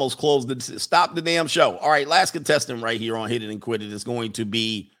window? I almost closed it. Stop the damn show. All right, last contestant right here on Hit It and Quit It is going to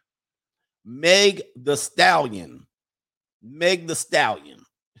be Meg the Stallion. Meg the Stallion.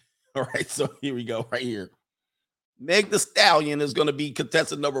 All right, so here we go right here. Meg the Stallion is going to be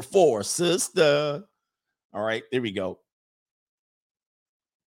contestant number 4, sister. All right, there we go.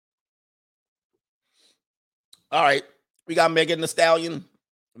 All right, we got Megan the Stallion.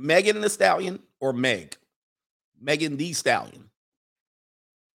 Megan the Stallion or Meg? Megan the Stallion.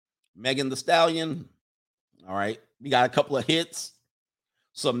 Megan the Stallion. All right, we got a couple of hits,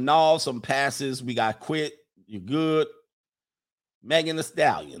 some nods, some passes. We got quit. You're good. Megan the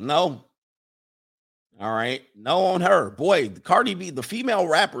Stallion. No. All right, no on her. Boy, Cardi B, the female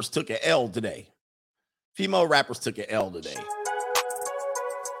rappers took an L today. Female rappers took an L today.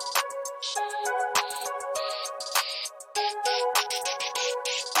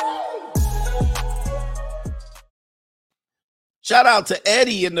 Shout out to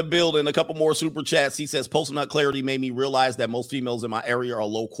Eddie in the building. A couple more super chats. He says, Post Nut Clarity made me realize that most females in my area are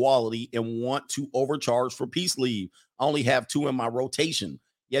low quality and want to overcharge for peace leave. I only have 2 in my rotation.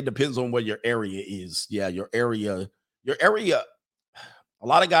 Yeah, it depends on where your area is. Yeah, your area. A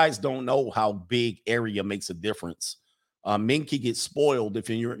lot of guys don't know how big area makes a difference. Men can get spoiled if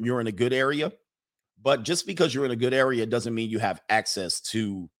you're in a good area, but just because you're in a good area doesn't mean you have access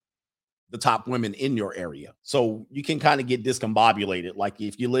to the top women in your area. So you can kind of get discombobulated. Like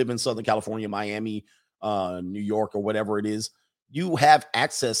if you live in Southern California, Miami, New York, or whatever it is, you have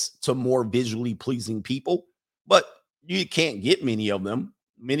access to more visually pleasing people, but you can't get many of them.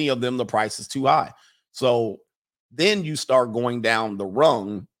 Many of them, the price is too high. So then you start going down the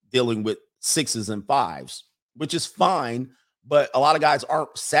rung dealing with 6s and 5s, which is fine. But a lot of guys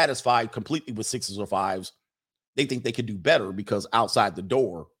aren't satisfied completely with 6s or 5s. They think they could do better because outside the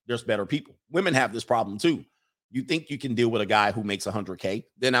door, there's better people. Women have this problem too. You think you can deal with a guy who makes $100K,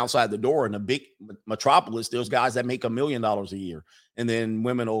 then outside the door in a big metropolis, there's guys that make $1 million a year. And then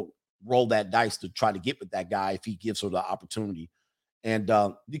women will roll that dice to try to get with that guy if he gives her the opportunity. And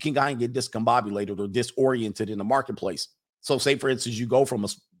you can kind of get discombobulated or disoriented in the marketplace. So say, for instance, you go from a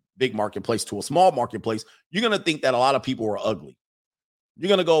big marketplace to a small marketplace, you're going to think that a lot of people are ugly. You're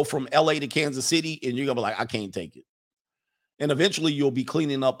going to go from LA to Kansas City and you're going to be like, I can't take it. And eventually you'll be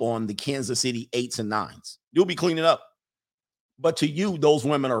cleaning up on the Kansas City 8s and 9s. You'll be cleaning up. But to you, those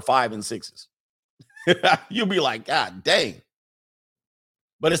women are 5 and 6s. You'll be like, God dang.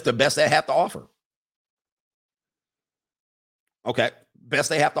 But it's the best they have to offer. Okay, best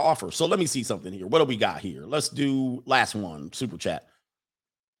they have to offer. So let me see something here. What do we got here? Let's do last one, super chat.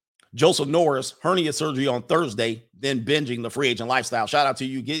 Joseph Norris, hernia surgery on Thursday, then binging the free agent lifestyle. Shout out to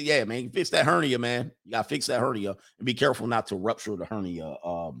you. Yeah, man, fix that hernia, man. You got to fix that hernia and be careful not to rupture the hernia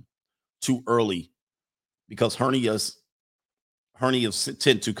too early because hernias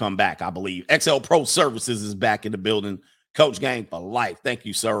tend to come back, I believe. XL Pro Services is back in the building. Coach Gang for life. Thank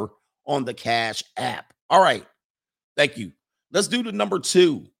you, sir, on the Cash app. All right. Thank you. Let's do the number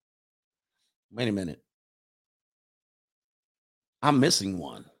 2. Wait a minute. I'm missing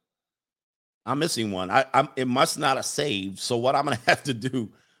one. It must not have saved. So what I'm going to have to do,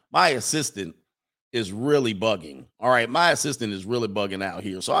 my assistant is really bugging. All right. My assistant is really bugging out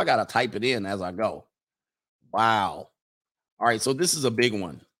here. So I got to type it in as I go. Wow. All right. So this is a big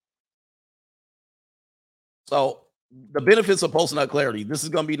one. So the benefits of Post Nut Clarity. This is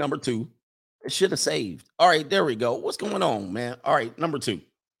going to be number 2. It should have saved. All right. There we go. What's going on, man? All right. Number 2.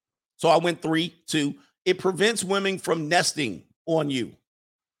 So I went 3, 2. It prevents women from nesting on you.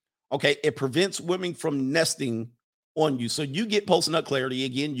 Okay, it prevents women from nesting on you. So you get Post Nut Clarity.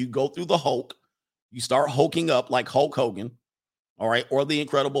 Again, you go through the Hulk. You start hulking up like Hulk Hogan, all right, or the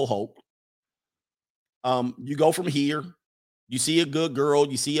Incredible Hulk. You go from here. You see a good girl.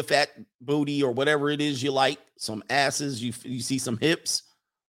 You see a fat booty or whatever it is you like, some asses. You see some hips,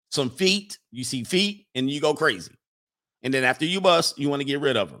 some feet. You see feet, and you go crazy. And then after you bust, you want to get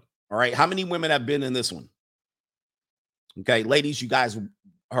rid of her, all right? How many women have been in this one? Okay, ladies, you guys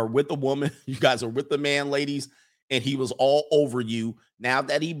are with a woman. You guys are with the man, ladies, and he was all over you. Now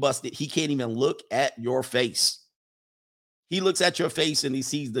that he busted, he can't even look at your face. He looks at your face and he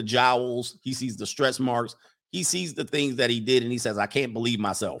sees the jowls. He sees the stretch marks. He sees the things that he did, and he says, I can't believe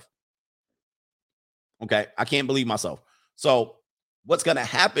myself. Okay, I can't believe myself. So what's going to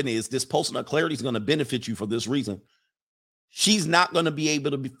happen is this Post Nut Clarity is going to benefit you for this reason. She's not going to be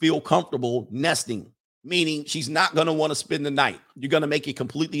able to feel comfortable nesting. Meaning she's not going to want to spend the night. You're going to make it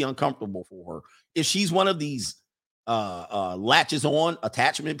completely uncomfortable for her. If she's one of these latches on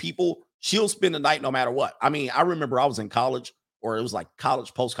attachment people, she'll spend the night no matter what. I mean, I remember I was in college, or it was like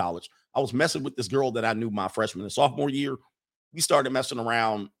college, post-college. I was messing with this girl that I knew my freshman and sophomore year. We started messing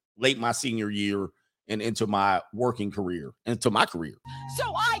around late my senior year and into my working career, into my career.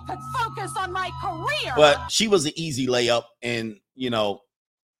 So I could focus on my career. But she was an easy layup, and, you know,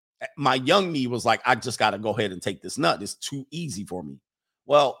 my young me was like, I just got to go ahead and take this nut. It's too easy for me.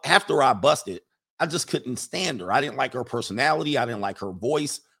 Well, after I busted, I just couldn't stand her. I didn't like her personality. I didn't like her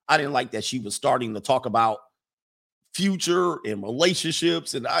voice. I didn't like that she was starting to talk about future and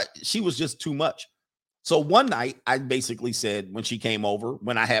relationships. And she was just too much. So one night I basically said, when she came over,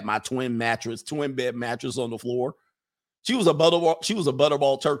 when I had my twin bed mattress on the floor, she was a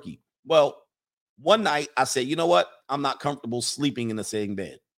butterball turkey. Well, one night I said, you know what? I'm not comfortable sleeping in the same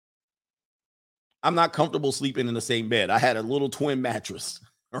bed. I'm not comfortable sleeping in the same bed. I had a little twin mattress,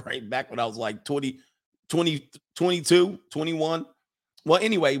 all right, back when I was like 22, 21. Well,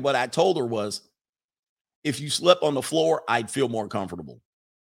 anyway, what I told her was, if you slept on the floor, I'd feel more comfortable.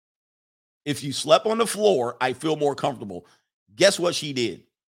 If you slept on the floor, I feel more comfortable. Guess what she did?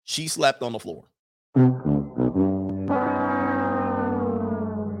 She slept on the floor.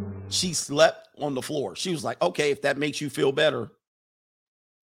 She slept on the floor. She was like, okay, if that makes you feel better.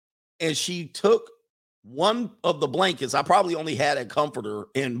 And she took one of the blankets. I probably only had a comforter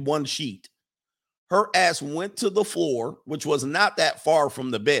and one sheet. Her ass went to the floor, which was not that far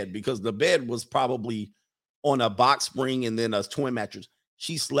from the bed because the bed was probably on a box spring and then a twin mattress.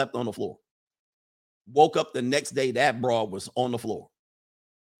 She slept on the floor. Woke up the next day, that broad was on the floor.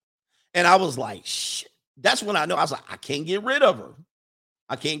 And I was like, shit. That's when I know. I was like, I can't get rid of her.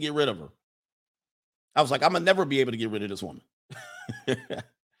 I can't get rid of her. I was like, I'm going to never be able to get rid of this woman.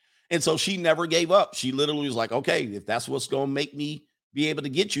 And so she never gave up. She literally was like, okay, if that's what's going to make me be able to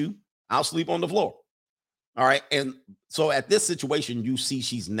get you, I'll sleep on the floor. All right. And so at this situation, you see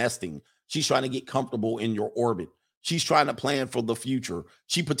she's nesting. She's trying to get comfortable in your orbit. She's trying to plan for the future.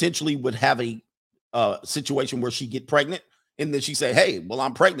 She potentially would have a situation where she get pregnant. And then she say, hey, well,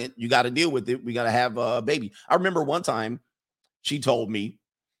 I'm pregnant. You got to deal with it. We got to have a baby. I remember one time she told me,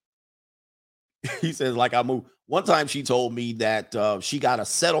 he says, like I moved. One time she told me that she got a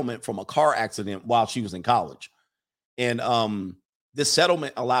settlement from a car accident while she was in college. And this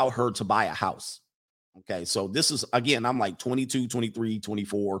settlement allowed her to buy a house. Okay. So this is, again, I'm like 22, 23,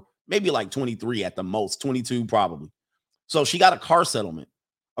 24, maybe like 23 at the most, 22 probably. So she got a car settlement,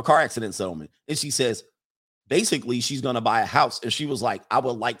 a car accident settlement. And she says, basically, she's going to buy a house. And she was like, I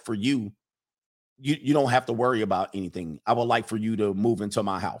would like for you don't have to worry about anything. I would like for you to move into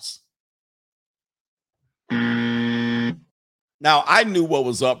my house. Now, I knew what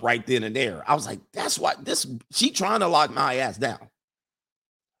was up right then and there. I was like, that's why she trying to lock my ass down.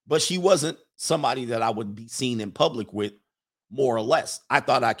 But she wasn't somebody that I would be seen in public with, more or less. I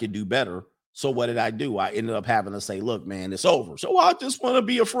thought I could do better. So what did I do? I ended up having to say, look, man, it's over. So I just want to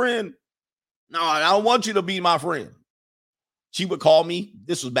be a friend. No, I don't want you to be my friend. She would call me.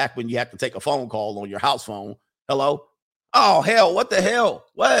 This was back when you had to take a phone call on your house phone. Hello? Oh, hell, what the hell?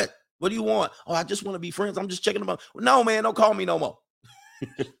 What? What do you want? Oh, I just want to be friends. I'm just checking them out. No, man, don't call me no more.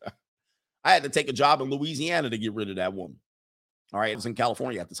 I had to take a job in Louisiana to get rid of that woman. All right. It was in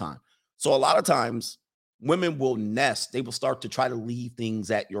California at the time. So a lot of times women will nest. They will start to try to leave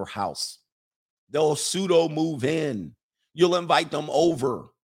things at your house. They'll pseudo move in. You'll invite them over.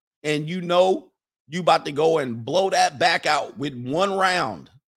 And you know you about to go and blow that back out with one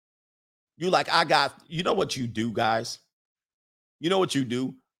round. You like, you know what you do, guys? You know what you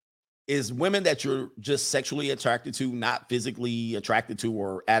do? Is women that you're just sexually attracted to, not physically attracted to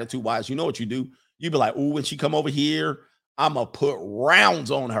or attitude-wise, you know what you do? You be like, ooh, when she come over here, I'm going to put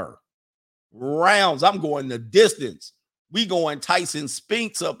rounds on her. Rounds. I'm going the distance. We going Tyson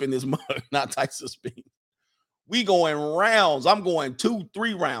Spinks up in this mug. Not Tyson Spinks. We going rounds. I'm going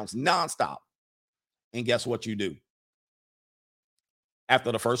 2-3 rounds nonstop. And guess what you do?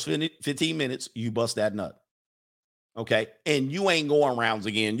 After the first 15 minutes, you bust that nut. Okay. And you ain't going rounds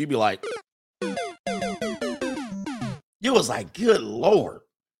again. You be like, you was like, good Lord.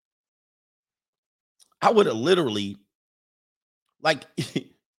 I would have literally, like,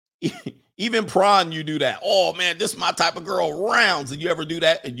 even prawn, you do that. Oh man, this is my type of girl, rounds. And you ever do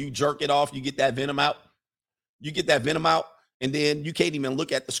that and you jerk it off, you get that venom out. You get that venom out, and then you can't even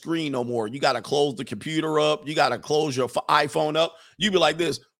look at the screen no more. You got to close the computer up. You got to close your iPhone up. You be like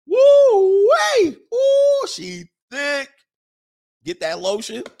this. Woo, hey, ooh, she thick. Get that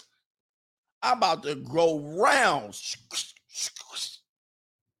lotion. I'm about to go rounds.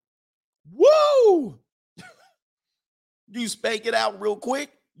 Woo! You spank it out real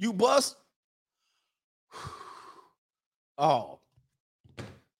quick. You bust. Oh.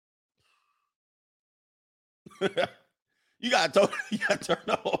 You gotta turn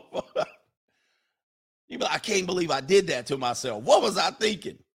off. You be like, I can't believe I did that to myself. What was I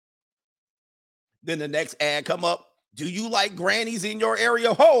thinking? Then the next ad come up. Do you like grannies in your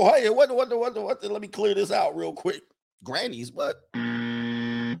area? Oh, hey, what? Let me clear this out real quick. Grannies, what?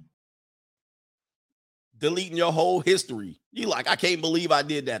 Deleting your whole history. You like, I can't believe I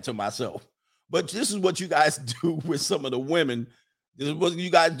did that to myself. But this is what you guys do with some of the women. This is what you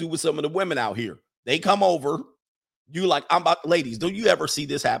guys do with some of the women out here. They come over. You like, ladies, don't you ever see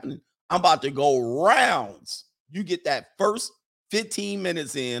this happening? I'm about to go rounds. You get that first 15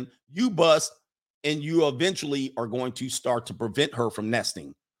 minutes in, you bust, and you eventually are going to start to prevent her from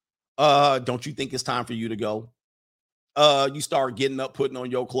nesting. Don't you think it's time for you to go? You start getting up, putting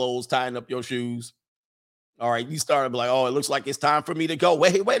on your clothes, tying up your shoes. All right, you start to be like, oh, it looks like it's time for me to go.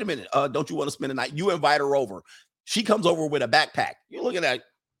 Wait a minute. Don't you want to spend the night? You invite her over. She comes over with a backpack. You're looking at,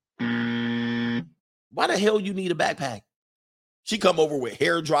 why the hell you need a backpack? She come over with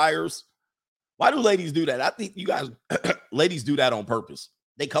hair dryers. Why do ladies do that? I think you guys, ladies do that on purpose.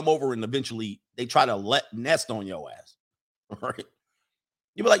 They come over and eventually they try to nest on your ass. All right.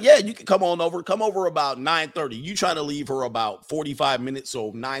 You be like, yeah, you can come over about 9:30. You trying to leave her about 45 minutes,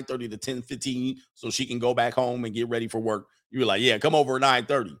 so 9:30 to 10:15, so she can go back home and get ready for work. You be like, yeah, come over at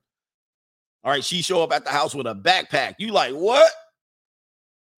 9:30. All right, she show up at the house with a backpack. You like, what?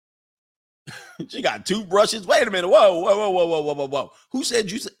 She got toothbrushes. Wait a minute. Whoa. Who said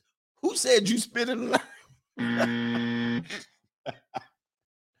you spit in the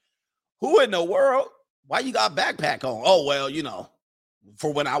Who in the world? Why you got backpack on? Oh, well, you know,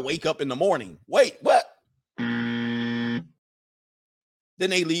 for when I wake up in the morning. Wait, what? Then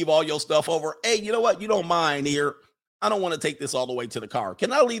they leave all your stuff over. Hey, you know what? You don't mind here. I don't want to take this all the way to the car.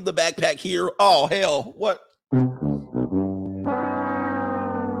 Can I leave the backpack here? Oh, hell, what?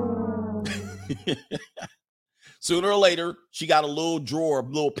 Sooner or later, she got a little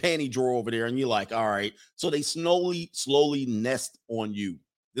panty drawer over there, and you're like, all right. So they slowly nest on you.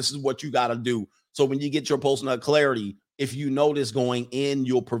 This is what you got to do. So when you get your post-nut clarity, if you notice going in,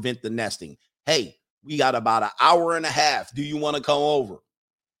 you'll prevent the nesting. Hey, we got about an hour and a half. Do you want to come over?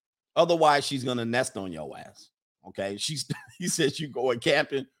 Otherwise, she's going to nest on your ass. Okay. He says you going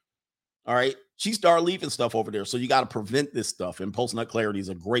camping. All right. She started leaving stuff over there. So you got to prevent this stuff. And post-nut clarity is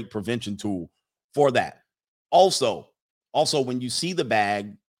a great prevention tool for that. Also, when you see the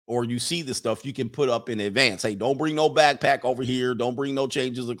bag or you see the stuff, you can put up in advance. Hey, don't bring no backpack over here. Don't bring no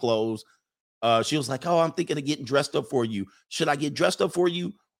changes of clothes. She was like, oh, I'm thinking of getting dressed up for you. Should I get dressed up for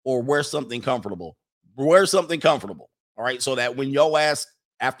you or wear something comfortable? Wear something comfortable. All right. So that when your ass,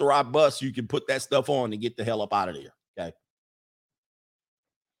 after I bust, you can put that stuff on and get the hell up out of there. Okay.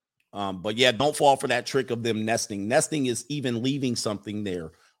 But yeah, don't fall for that trick of them nesting. Nesting is even leaving something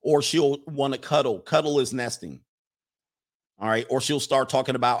there, or she'll want to cuddle. Cuddle is nesting. All right. Or she'll start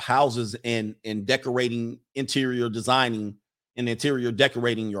talking about houses and decorating, interior designing and interior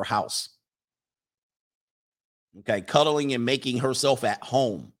decorating your house. Okay. Cuddling and making herself at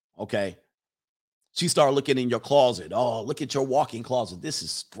home. Okay. She started looking in your closet. Oh, look at your walk-in closet. This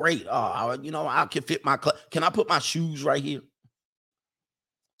is great. Oh, I can fit can I put my shoes right here?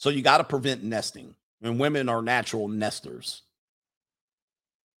 So you got to prevent nesting. And women are natural nesters.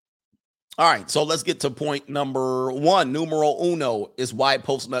 All right, so let's get to point number 1. Numero uno is why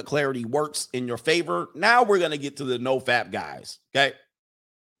post-nut clarity works in your favor. Now we're going to get to the no-fap guys, okay?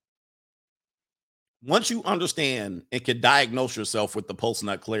 Once you understand and can diagnose yourself with the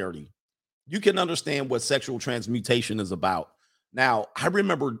post-nut clarity, you can understand what sexual transmutation is about. Now, I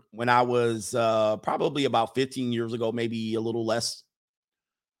remember when I was probably about 15 years ago, maybe a little less,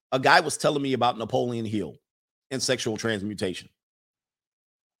 a guy was telling me about Napoleon Hill and sexual transmutation.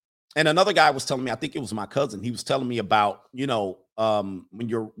 And another guy was telling me, I think it was my cousin, he was telling me about, when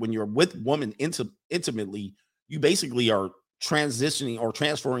you're with women intimately, you basically are transitioning or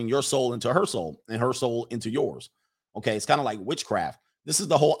transferring your soul into her soul and her soul into yours. Okay, it's kind of like witchcraft. This is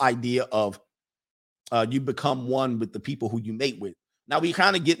the whole idea of you become one with the people who you mate with. Now, we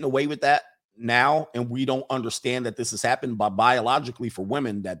kind of getting away with that now, and we don't understand that this has happened biologically for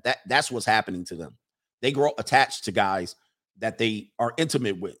women, that's what's happening to them. They grow attached to guys that they are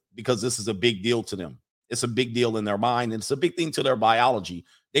intimate with because this is a big deal to them. It's a big deal in their mind, and it's a big thing to their biology.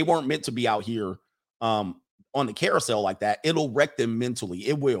 They weren't meant to be out here on the carousel like that. It'll wreck them mentally.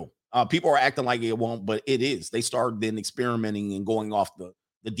 It will. People are acting like it won't, but it is. They start then experimenting and going off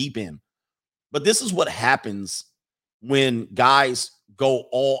the deep end. But this is what happens when guys go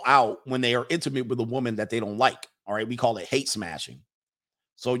all out when they are intimate with a woman that they don't like. All right. We call it hate smashing.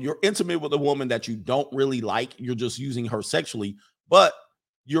 So you're intimate with a woman that you don't really like. You're just using her sexually, but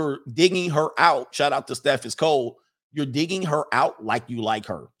you're digging her out. Shout out to Steph is cold. You're digging her out like you like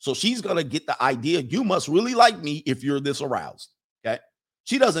her. So she's going to get the idea, you must really like me if you're this aroused. Okay.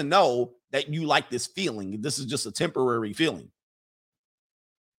 She doesn't know that you like this feeling. This is just a temporary feeling.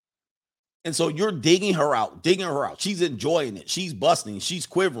 And so you're digging her out. She's enjoying it. She's busting. She's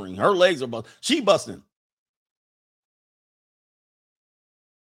quivering. Her legs are busting. She's busting.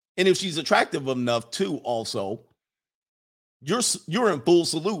 And if she's attractive enough too, also, you're in full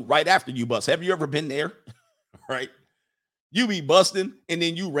salute right after you bust. Have you ever been there? Right? You be busting and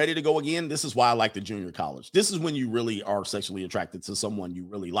then you ready to go again. This is why I like the junior college. This is when you really are sexually attracted to someone you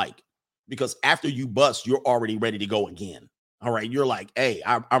really like, because after you bust, you're already ready to go again. All right. You're like, hey,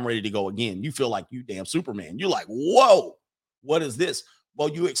 I'm ready to go again. You feel like you damn Superman. You're like, whoa, what is this? Well,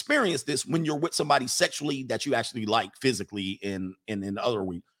 you experience this when you're with somebody sexually that you actually like physically in the other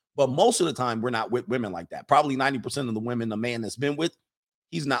week. But most of the time, we're not with women like that. Probably 90% of the women the man that's been with,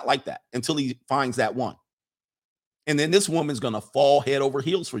 he's not like that until he finds that one. And then this woman's going to fall head over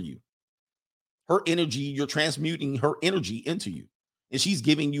heels for you. Her energy, you're transmuting her energy into you. And she's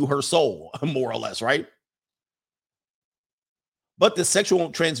giving you her soul, more or less, right? But the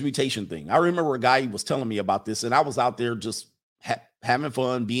sexual transmutation thing, I remember a guy was telling me about this, and I was out there just having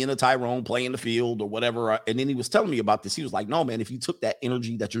fun, being a Tyrone, playing the field or whatever. And then he was telling me about this. He was like, no, man, if you took that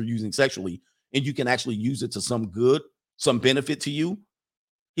energy that you're using sexually and you can actually use it to some good, some benefit to you,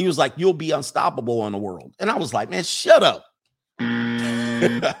 he was like, you'll be unstoppable in the world. And I was like, man, shut up.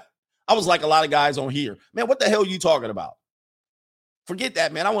 I was like a lot of guys on here, man, what the hell are you talking about? Forget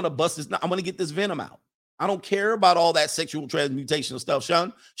that, man. I want to bust this. I want to get this venom out. I don't care about all that sexual transmutation stuff,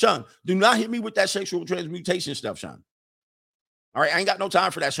 Sean. Sean, do not hit me with that sexual transmutation stuff, Sean. All right, I ain't got no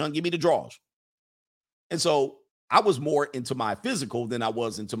time for that, Sean. Give me the draws. And so I was more into my physical than I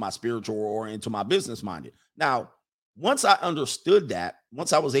was into my spiritual or into my business minded. Now, once I understood that,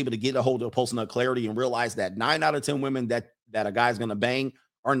 once I was able to get a hold of post-nut clarity and realize that 9 out of 10 women that a guy's going to bang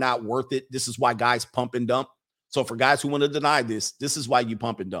are not worth it. This is why guys pump and dump. So for guys who want to deny this, this is why you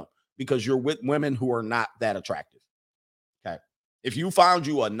pump and dump, because you're with women who are not that attractive. Okay. If you found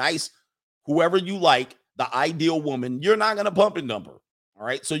you a nice, whoever you like, the ideal woman, you're not going to pump and dump her. All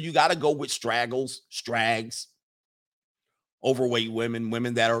right. So you got to go with strags, overweight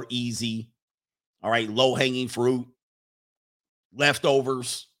women that are easy. All right. Low hanging fruit,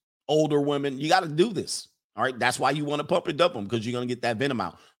 leftovers, older women. You got to do this. All right. That's why you want to pump and dump them, because you're going to get that venom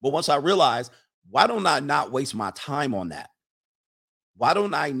out. But once I realized, why don't I not waste my time on that? Why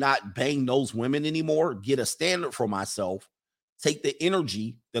don't I not bang those women anymore? Get a standard for myself. Take the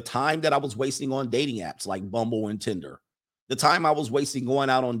energy, the time that I was wasting on dating apps like Bumble and Tinder, the time I was wasting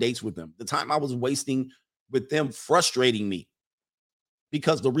going out on dates with them, the time I was wasting with them frustrating me.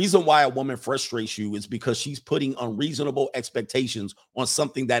 Because the reason why a woman frustrates you is because she's putting unreasonable expectations on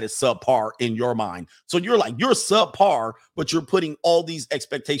something that is subpar in your mind. So you're like, you're subpar, but you're putting all these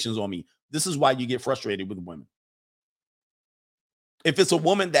expectations on me. This is why you get frustrated with women. If it's a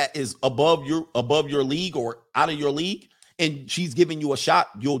woman that is above your league or out of your league, and she's giving you a shot,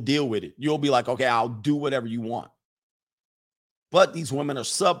 you'll deal with it. You'll be like, okay, I'll do whatever you want. But these women are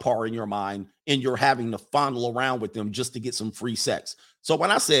subpar in your mind, and you're having to fondle around with them just to get some free sex. So when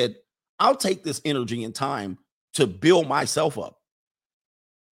I said, I'll take this energy and time to build myself up,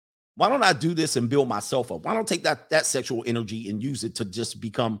 why don't I do this and build myself up? Why don't I take that sexual energy and use it to just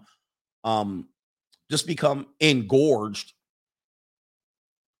become engorged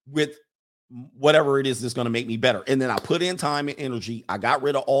with whatever it is that's going to make me better. And then I put in time and energy. I got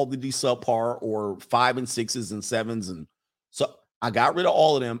rid of all the subpar or 5 and 6s and 7s. And so I got rid of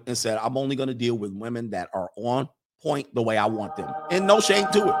all of them and said, I'm only going to deal with women that are on point the way I want them. And no shame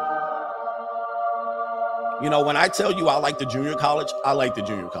to it. You know, when I tell you I like the junior college, I like the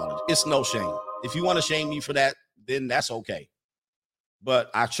junior college. It's no shame. If you want to shame me for that, then that's okay. But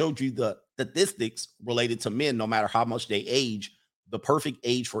I showed you the statistics related to men, no matter how much they age. The perfect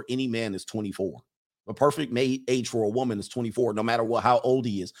age for any man is 24. The perfect age for a woman is 24, no matter how old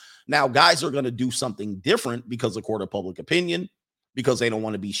he is. Now, guys are going to do something different because of court of public opinion, because they don't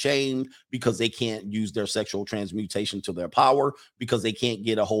want to be shamed, because they can't use their sexual transmutation to their power, because they can't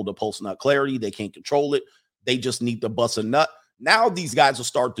get a hold of post-nut clarity. They can't control it. They just need to bust a nut. Now these guys will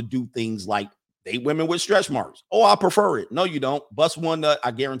start to do things like date women with stretch marks. Oh, I prefer it. No, you don't. Bust one nut.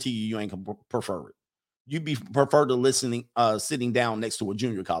 I guarantee you ain't going to prefer it. You'd be prefer to sitting down next to a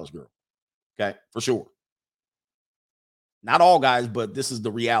junior college girl. Okay, for sure. Not all guys, but this is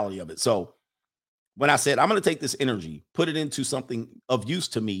the reality of it. So when I said, I'm going to take this energy, put it into something of use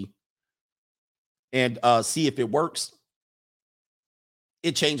to me and see if it works,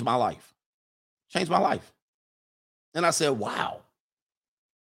 it changed my life. Changed my life. And I said, wow.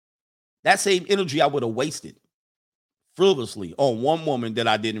 That same energy I would have wasted frivolously on one woman that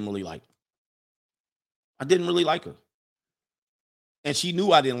I didn't really like. I didn't really like her. And she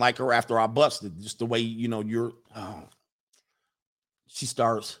knew I didn't like her after I busted. Just the way, you know, she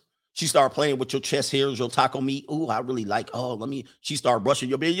started playing with your chest hairs, your taco meat. Oh, I really like, she started brushing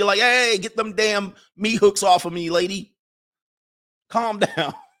your beard. You're like, hey, get them damn meat hooks off of me, lady. Calm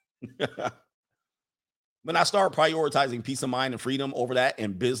down. When I started prioritizing peace of mind and freedom over that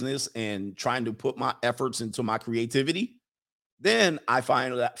and business and trying to put my efforts into my creativity, then I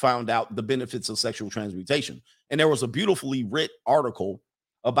found out the benefits of sexual transmutation. And there was a beautifully written article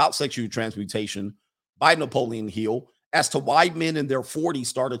about sexual transmutation by Napoleon Hill as to why men in their 40s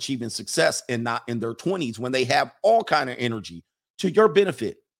start achieving success and not in their 20s when they have all kind of energy to your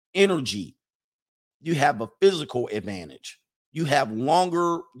benefit. Energy. You have a physical advantage. You have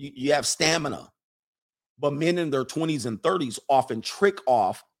you have stamina. But men in their 20s and 30s often trick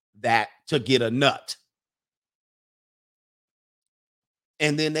off that to get a nut.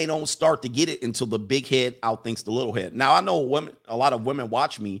 And then they don't start to get it until the big head outthinks the little head. Now, I know a lot of women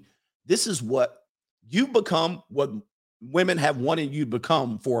watch me. This is what you become, what women have wanted you to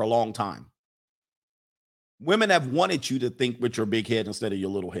become for a long time. Women have wanted you to think with your big head instead of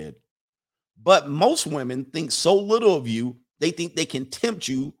your little head. But most women think so little of you, they think they can tempt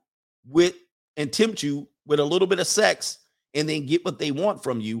you with a little bit of sex and then get what they want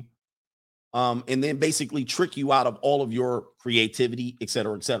from you. And then basically trick you out of all of your creativity, et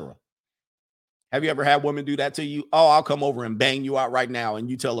cetera, et cetera. Have you ever had women do that to you? Oh, I'll come over and bang you out right now. And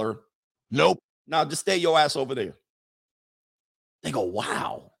you tell her, nope. Now just stay your ass over there. They go,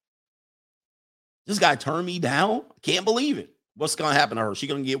 wow. This guy turned me down? Can't believe it. What's going to happen to her? She's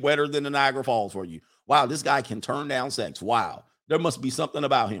going to get wetter than the Niagara Falls for you. Wow, this guy can turn down sex. Wow. There must be something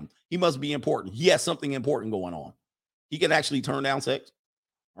about him. He must be important. He has something important going on. He can actually turn down sex.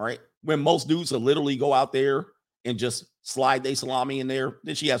 All right. When most dudes will literally go out there and just slide their salami in there,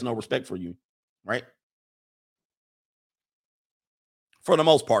 then she has no respect for you. Right. For the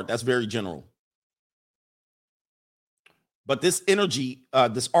most part, that's very general. But this energy,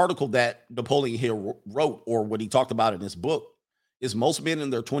 this article that Napoleon Hill wrote, or what he talked about in this book, is most men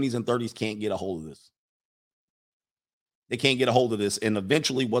in their 20s and 30s can't get a hold of this. They can't get a hold of this. And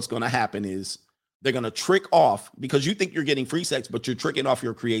eventually what's going to happen is they're going to trick off, because you think you're getting free sex, but you're tricking off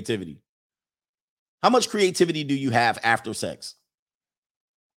your creativity. How much creativity do you have after sex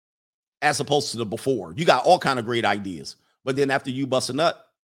as opposed to the before? You got all kind of great ideas, but then after you bust a nut,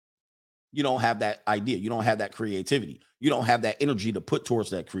 you don't have that idea. You don't have that creativity. You don't have that energy to put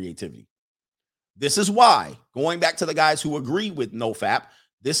towards that creativity. This is why, going back to the guys who agree with NoFap,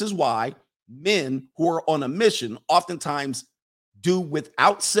 this is why men who are on a mission oftentimes do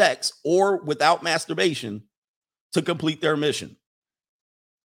without sex or without masturbation to complete their mission.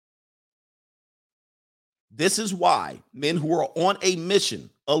 This is why men who are on a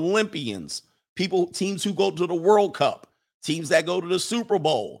mission, Olympians, teams who go to the World Cup, teams that go to the Super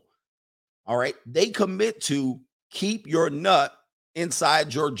Bowl, all right, they commit to keep your nut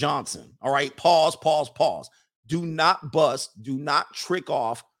inside your Johnson. All right, pause. Do not bust, do not trick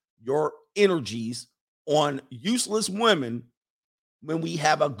off your energies on useless women when we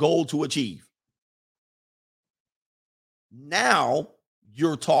have a goal to achieve. Now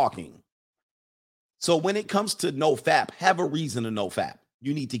you're talking. So when it comes to NoFap, have a reason to NoFap.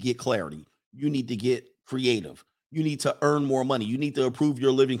 You need to get clarity. You need to get creative. You need to earn more money. You need to improve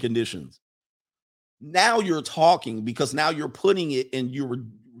your living conditions. Now you're talking, because now you're putting it and you're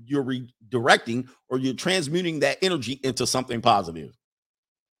redirecting, or you're transmuting that energy into something positive.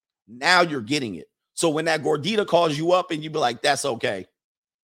 Now you're getting it. So when that gordita calls you up and you be like, that's okay.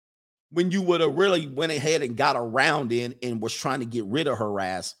 When you would have really went ahead and got around in and was trying to get rid of her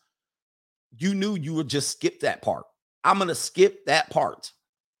ass, you knew you would just skip that part. I'm going to skip that part.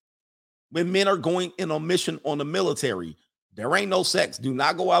 When men are going in a mission on the military, there ain't no sex. Do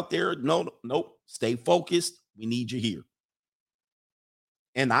not go out there. Nope. Stay focused. We need you here.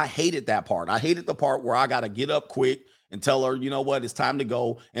 And I hated that part. I hated the part where I got to get up quick and tell her, you know what, it's time to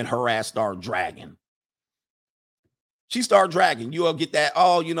go. And her ass started dragging. She started dragging. You'll get that.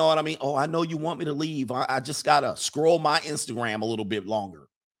 Oh, you know what I mean? Oh, I know you want me to leave. I just got to scroll my Instagram a little bit longer.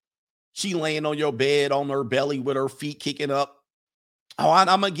 She laying on your bed on her belly with her feet kicking up. Oh,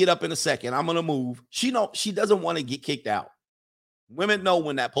 I'm going to get up in a second. I'm going to move. She doesn't want to get kicked out. Women know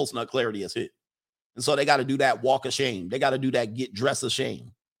when that post-nut clarity is hit. And so they got to do that walk of shame. They got to do that get dressed of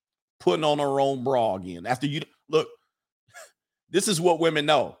shame. Putting on her own bra again. After you look, this is what women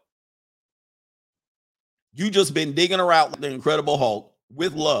know. You just been digging her out like the Incredible Hulk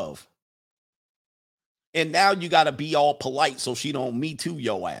with love. And now you got to be all polite so she don't me too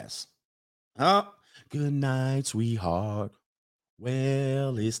your ass. Huh? Good night, sweetheart.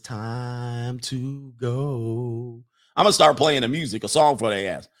 Well, it's time to go. I'm going to start playing the music, a song for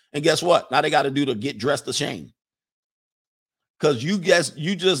their ass. And guess what? Now they got to do the get dressed to shame. Because you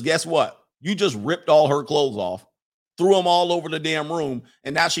just guess what? You just ripped all her clothes off, threw them all over the damn room,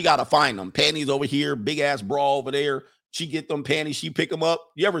 and now she got to find them. Panties over here, big ass bra over there. She get them panties, she pick them up.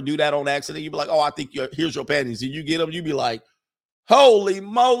 You ever do that on accident? You be like, oh, I think here's your panties. And you get them, you be like, holy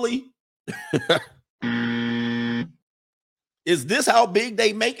moly. Is this how big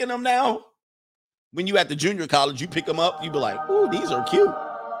they making them now? When you at the junior college, you pick them up, you be like, ooh, these are cute.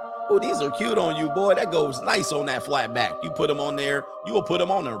 Oh, these are cute on you, boy. That goes nice on that flat back. You put them on there. You will put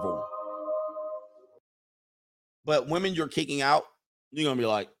them on there for them. But women you're kicking out, you're going to be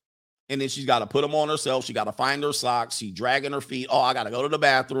like, and then she's got to put them on herself. She got to find her socks. She dragging her feet. Oh, I got to go to the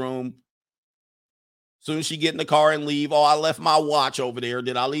bathroom. Soon as she get in the car and leave. Oh, I left my watch over there.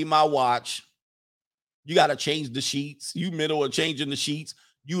 Did I leave my watch? You got to change the sheets. You middle of changing the sheets.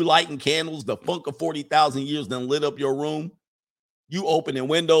 You lighting candles. The funk of 40,000 years done lit up your room. You opening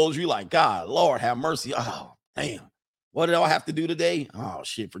windows. You like, God, Lord, have mercy. Oh, damn. What did I have to do today? Oh,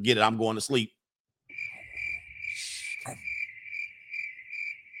 shit, forget it. I'm going to sleep.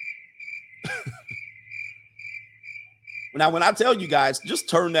 Now, when I tell you guys, just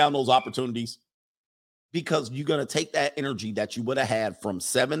turn down those opportunities because you're going to take that energy that you would have had from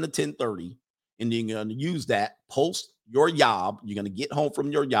 7 to 10:30 and you're going to use that post your job. You're going to get home from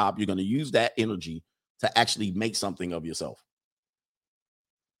your job. You're going to use that energy to actually make something of yourself.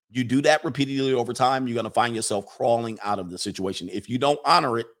 You do that repeatedly over time, you're going to find yourself crawling out of the situation. If you don't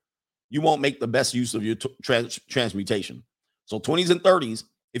honor it, you won't make the best use of your transmutation. So 20s and 30s,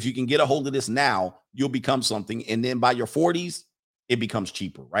 if you can get a hold of this now, you'll become something. And then by your 40s, it becomes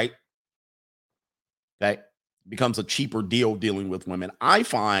cheaper, right? Okay. It becomes a cheaper deal dealing with women. I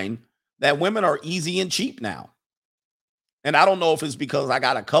find that women are easy and cheap now. And I don't know if it's because I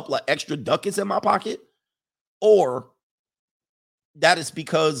got a couple of extra ducats in my pocket or that is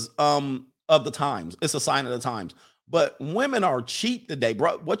because of the times. It's a sign of the times. But women are cheap today,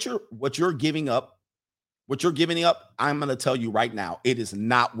 bro. What you're giving up, I'm going to tell you right now, it is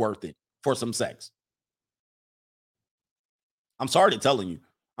not worth it for some sex. I'm sorry to tell you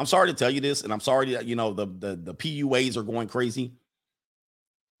this, and I'm sorry that, the PUAs are going crazy.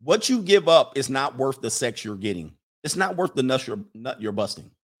 What you give up is not worth the sex you're getting. It's not worth the nut you're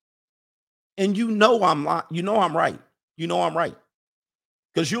busting. And I'm right. I'm right.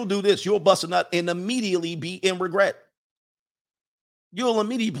 Because you'll do this. You'll bust a nut and immediately be in regret. You'll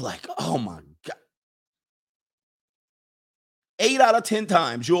immediately be like, oh my God. 8 out of 10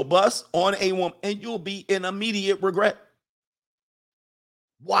 times you'll bust on a woman and you'll be in immediate regret.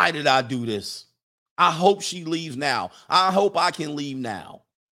 Why did I do this? I hope she leaves now. I hope I can leave now.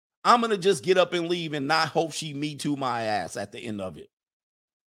 I'm going to just get up and leave and not hope she me too my ass at the end of it.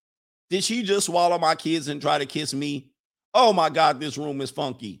 Did she just swallow my kids and try to kiss me? Oh my God, this room is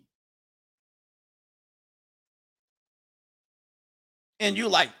funky. And you're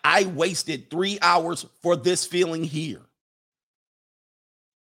like, I wasted 3 hours for this feeling here.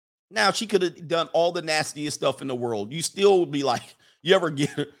 Now, she could have done all the nastiest stuff in the world. You still would be like, you ever get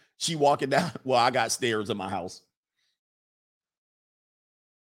her? She walking down? Well, I got stairs in my house.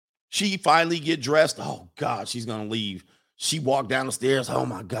 She finally get dressed. Oh God, she's going to leave. She walked down the stairs. Oh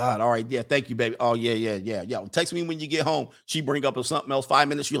my God. All right. Yeah. Thank you, baby. Oh yeah. Text me when you get home. She bring up something else. 5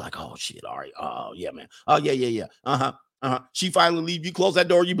 minutes. You're like, oh shit. All right. Oh yeah, man. Oh yeah. She finally leave. You close that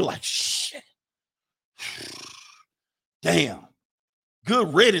door. You be like, shit. Damn.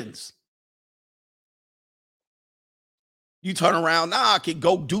 Good riddance. You turn around. Now I can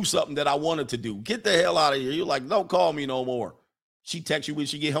go do something that I wanted to do. Get the hell out of here. You're like, don't call me no more. She texts you when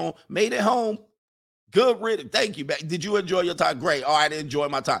she get home. Made it home. Good riddance. Thank you. Did you enjoy your time? Great. All right, I enjoy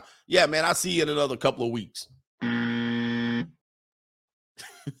my time. Yeah, man, I'll see you in another couple of weeks. And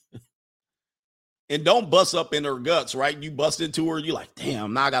don't bust up in her guts, right? You bust into her. You're like,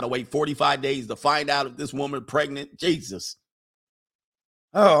 damn, now I got to wait 45 days to find out if this woman pregnant. Jesus.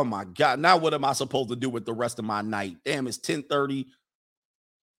 Oh, my God. Now what am I supposed to do with the rest of my night? Damn, it's 10:30.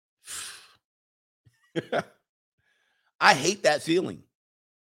 I hate that feeling.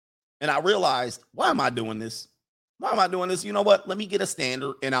 And I realized, why am I doing this? You know what? Let me get a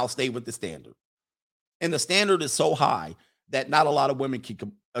standard and I'll stay with the standard. And the standard is so high that not a lot of women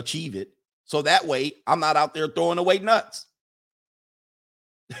can achieve it. So that way, I'm not out there throwing away nuts.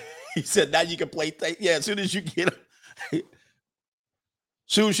 He said, now you can play. Yeah, as soon as you get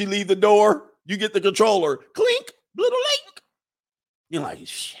soon as you leave the door, you get the controller. Clink, little link. You're like,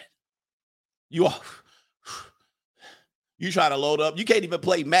 shit. You try to load up. You can't even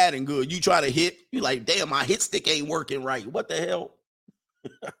play Madden good. You try to hit. You're like, damn, my hit stick ain't working right. What the hell?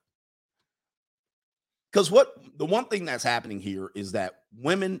 Because the one thing that's happening here is that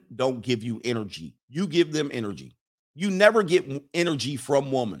women don't give you energy. You give them energy. You never get energy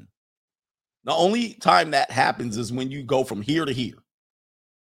from woman. The only time that happens is when you go from here to here.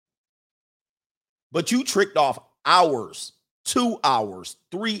 But you tricked off hours, 2 hours,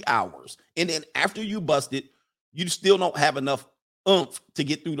 3 hours. And then after you bust it, you still don't have enough oomph to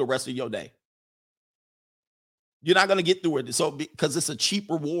get through the rest of your day. You're not going to get through it. So because it's a cheap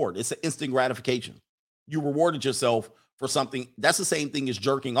reward. It's an instant gratification. You rewarded yourself for something. That's the same thing as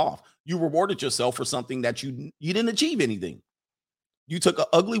jerking off. You rewarded yourself for something that you didn't achieve anything. You took an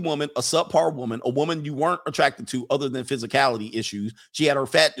ugly woman, a subpar woman, a woman you weren't attracted to other than physicality issues. She had her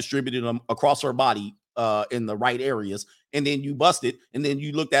fat distributed across her body in the right areas. And then you busted. And then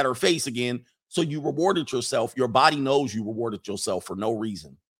you looked at her face again. So you rewarded yourself. Your body knows you rewarded yourself for no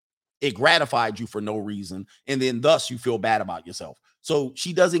reason. It gratified you for no reason. And then thus you feel bad about yourself. So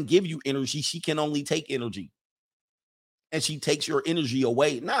she doesn't give you energy. She can only take energy. And she takes your energy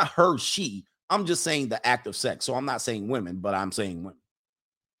away. Not her, she. I'm just saying the act of sex. So I'm not saying women, but I'm saying women.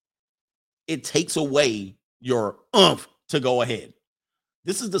 It takes away your oomph to go ahead.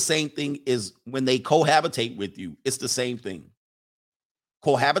 This is the same thing as when they cohabitate with you. It's the same thing.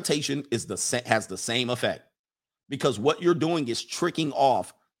 Cohabitation has the same effect, because what you're doing is tricking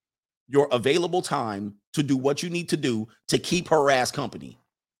off your available time to do what you need to do to keep her ass company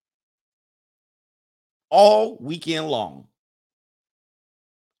all weekend long.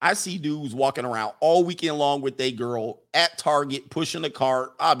 I see dudes walking around all weekend long with their girl at Target pushing the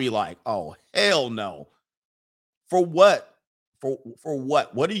cart. I'll be like, oh, hell no. For what? For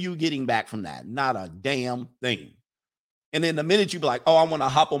what? What are you getting back from that? Not a damn thing. And then the minute you be like, oh, I want to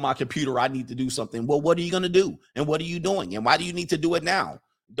hop on my computer, I need to do something. Well, what are you going to do? And what are you doing? And why do you need to do it now?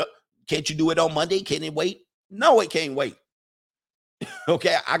 Can't you do it on Monday? Can it wait? No, it can't wait.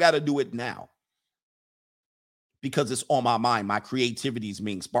 Okay, I got to do it now because it's on my mind. My creativity is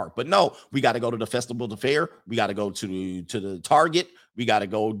being sparked. But no, we got to go to the festival, the fair. We got to go to the Target. We got to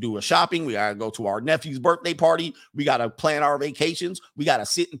go do a shopping. We got to go to our nephew's birthday party. We got to plan our vacations. We got to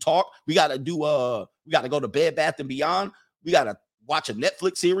sit and talk. We got to we got to go to Bed Bath & Beyond. We got to watch a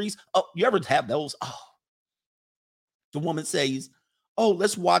Netflix series. Oh, you ever have those? Oh, the woman says, oh,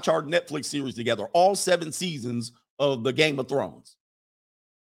 let's watch our Netflix series together. All 7 seasons of the Game of Thrones.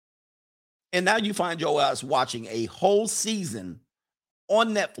 And now you find your ass watching a whole season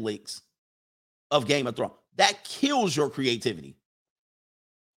on Netflix of Game of Thrones. That kills your creativity.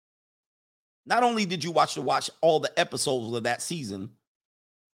 Not only did you watch all the episodes of that season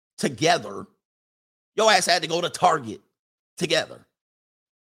together, your ass had to go to Target together.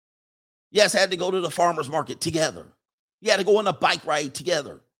 Yes, had to go to the farmer's market together. You had to go on a bike ride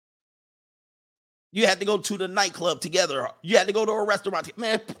together. You had to go to the nightclub together. You had to go to a restaurant.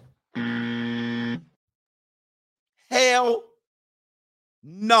 Man, hell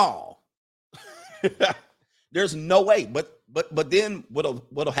no. There's no way. But then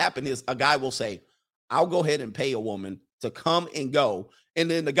what'll happen is a guy will say, I'll go ahead and pay a woman to come and go.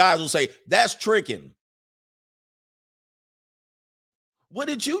 And then the guys will say, that's tricking. What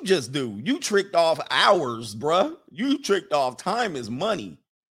did you just do? You tricked off hours, bruh. You tricked off time is money.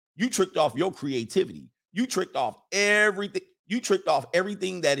 You tricked off your creativity. You tricked off everything. You tricked off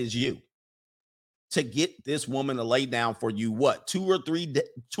everything that is you to get this woman to lay down for you. What? 2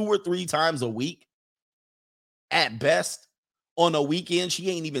 or 3 times a week at best. On a weekend, she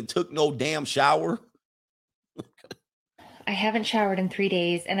ain't even took no damn shower. I haven't showered in 3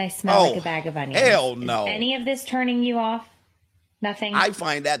 days and I smell like a bag of onions. Hell no. Is any of this turning you off? Nothing. I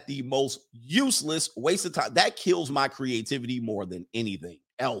find that the most useless waste of time. That kills my creativity more than anything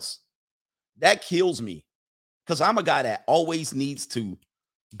else. That kills me because I'm a guy that always needs to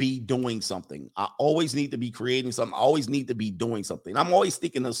be doing something. I always need to be creating something. I always need to be doing something. I'm always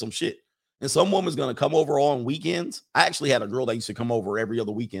thinking of some shit. And some woman's going to come over on weekends. I actually had a girl that used to come over every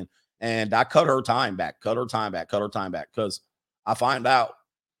other weekend, and I cut her time back because I find out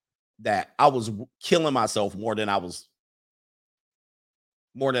that I was killing myself more than I was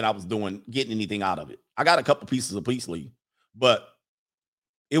doing, getting anything out of it. I got a couple pieces of peace leave, but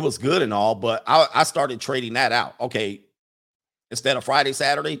it was good and all, but I started trading that out. Okay. Instead of Friday,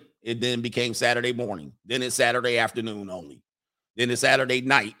 Saturday, it then became Saturday morning. Then it's Saturday afternoon only. Then it's Saturday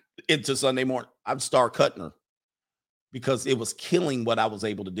night into Sunday morning. I'd start cutting her because it was killing what I was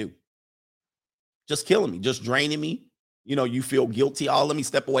able to do. Just killing me, just draining me. You know, you feel guilty. Oh, let me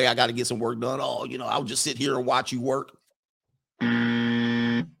step away. I got to get some work done. Oh, I'll just sit here and watch you work.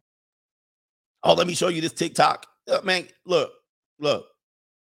 Oh, let me show you this TikTok. Man, look.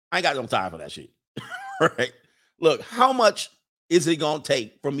 I ain't got no time for that shit. Right? Look, how much is it going to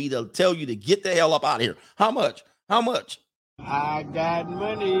take for me to tell you to get the hell up out of here? How much? I got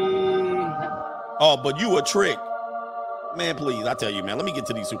money. Oh, but you a trick. Man, please, I tell you, man, let me get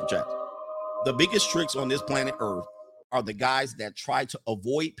to these super chats. The biggest tricks on this planet Earth are the guys that try to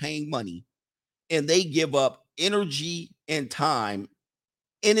avoid paying money and they give up energy and time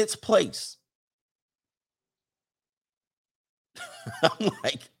in its place. I'm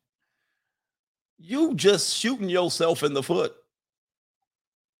like, you just shooting yourself in the foot.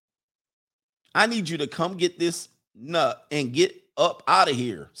 I need you to come get this nut and get up out of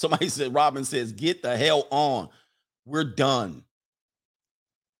here. Somebody said, Robin says, get the hell on. We're done.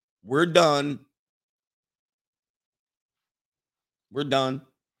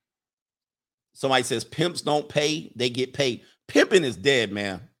 Somebody says, pimps don't pay, they get paid. Pimping is dead,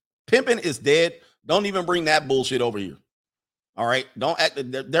 man. Pimping is dead. Don't even bring that bullshit over here. All right. Don't act.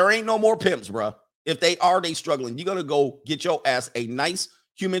 There ain't no more pimps, bro. If they are, they struggling. You're gonna go get your ass a nice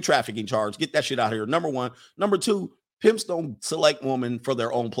human trafficking charge. Get that shit out of here. Number one. Number two, pimps don't select women for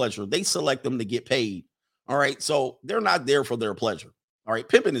their own pleasure. They select them to get paid. All right. So they're not there for their pleasure. All right.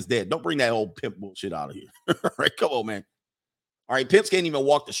 Pimping is dead. Don't bring that old pimp bullshit out of here. All right. Come on, man. All right. Pimps can't even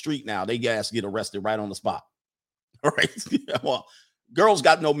walk the street now. They guys get arrested right on the spot. All right. Well, girls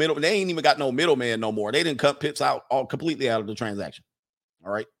got no middle. They ain't even got no middleman no more. They didn't cut pimps out all completely out of the transaction.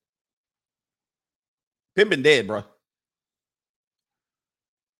 All right. Pimping dead, bro.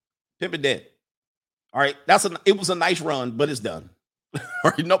 Pimping dead. All right. It was a nice run, but it's done. All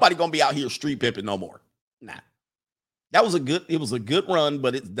right. Nobody gonna be out here street pimping no more. Nah. It was a good run,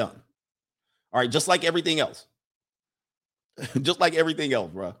 but it's done. All right. Just like everything else. Just like everything else,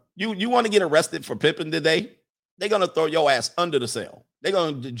 bro. You want to get arrested for pimping today? They're gonna throw your ass under the cell. They're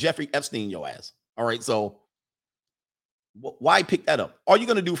gonna Jeffrey Epstein your ass. All right. So why pick that up? All you're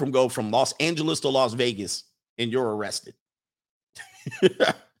going to do go from Los Angeles to Las Vegas and you're arrested.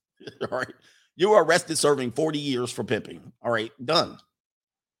 All right. You were arrested serving 40 years for pimping. All right. Done.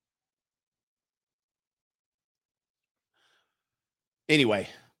 Anyway,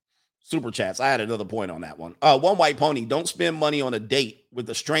 super chats. I had another point on that one. One White Pony, don't spend money on a date with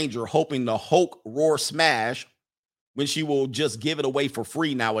a stranger hoping the Hulk roar smash when she will just give it away for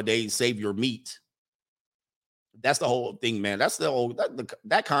free nowadays. Save your meat. That's the whole thing, man. That's the whole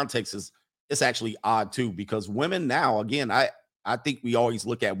that context it's actually odd too, because women now, again, I think we always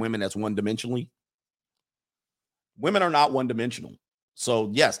look at women as one-dimensionally. Women are not one-dimensional. So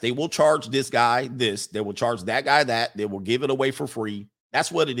yes, they will charge this guy this, they will charge that guy that, they will give it away for free.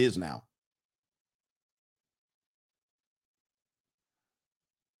 That's what it is now.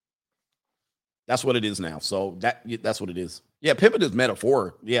 That's what it is now. So that's what it is. Yeah, pimping is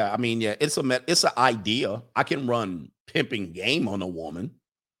metaphor. Yeah, I mean, yeah, it's an idea. I can run pimping game on a woman.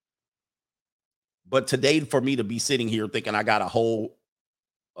 But today, for me to be sitting here thinking I got a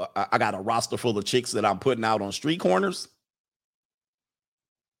roster full of chicks that I'm putting out on street corners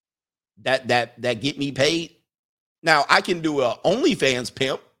that get me paid. Now I can do a OnlyFans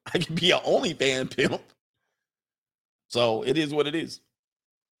pimp. I can be an OnlyFans pimp. So it is what it is.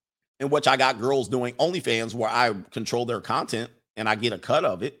 In which I got girls doing OnlyFans where I control their content and I get a cut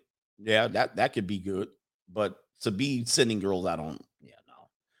of it. Yeah, that could be good. But to be sending girls out on, yeah, no.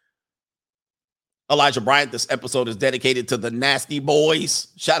 Elijah Bryant, this episode is dedicated to the Nasty Boys.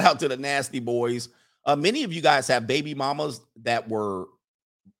 Shout out to the Nasty Boys. Many of you guys have baby mamas that were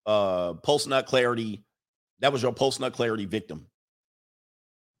post-nut clarity. That was your post-nut clarity victim.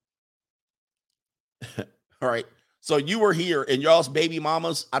 All right. So you were here and y'all's baby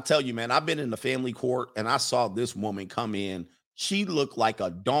mamas. I tell you, man, I've been in the family court and I saw this woman come in. She looked like a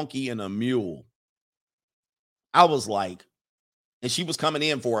donkey and a mule. I was like, and she was coming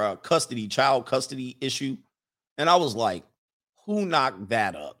in for a child custody issue. And I was like, who knocked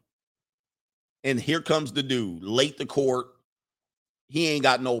that up? And here comes the dude late to court. He ain't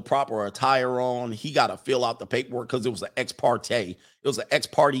got no proper attire on. He got to fill out the paperwork because it was an ex parte. It was an ex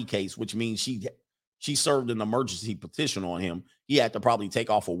parte case, which means she served an emergency petition on him. He had to probably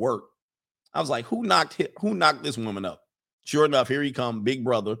take off of work. I was like, who knocked this woman up? Sure enough, here he come, big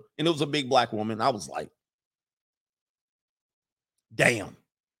brother. And it was a big black woman. I was like, damn.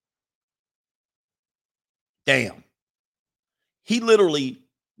 He literally,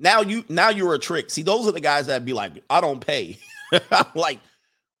 now you're a trick. See, those are the guys that be like, I don't pay. I'm like,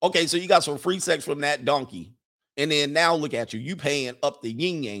 okay, so you got some free sex from that donkey. And then now look at you. You paying up the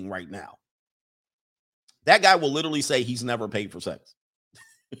yin yang right now. That guy will literally say he's never paid for sex.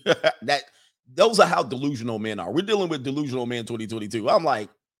 Those are how delusional men are. We're dealing with delusional men 2022. I'm like,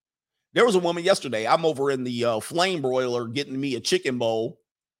 there was a woman yesterday. I'm over in the flame broiler getting me a chicken bowl.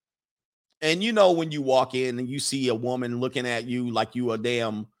 And you know, when you walk in and you see a woman looking at you like you a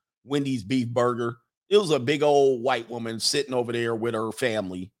damn Wendy's beef burger, it was a big old white woman sitting over there with her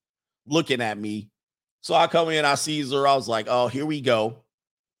family looking at me. So I come in, I sees her. I was like, oh, here we go.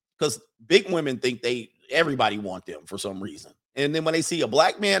 Because big women think everybody want them for some reason. And then when they see a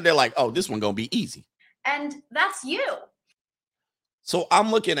black man, they're like, oh, this one going to be easy. And that's you. So I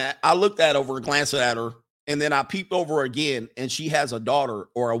looked at over, glanced at her, and then I peeped over again, and she has a daughter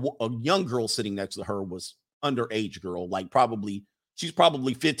or a young girl sitting next to her, was underage girl, like she's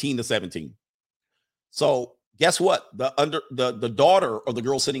probably 15 to 17. So guess what? The daughter or the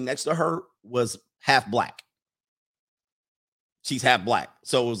girl sitting next to her was half black. She's half black.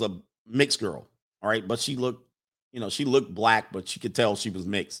 So it was a mixed girl. All right. But she looked black, but you could tell she was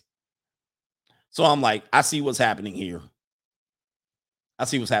mixed. So I'm like, I see what's happening here. I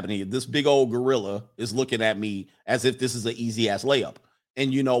see what's happening here. This big old gorilla is looking at me as if this is an easy ass layup.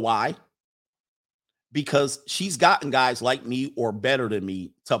 And you know why? Because she's gotten guys like me or better than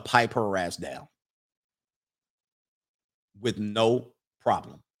me to pipe her ass down with no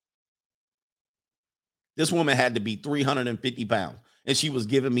problem. This woman had to be 350 pounds and she was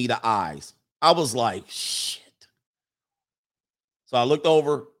giving me the eyes. I was like, shit. So I looked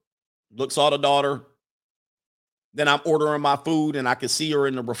over, saw the daughter. Then I'm ordering my food and I could see her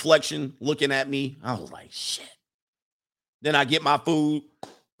in the reflection looking at me. I was like, shit. Then I get my food.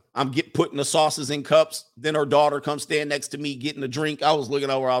 I'm putting the sauces in cups. Then her daughter comes stand next to me getting a drink. I was looking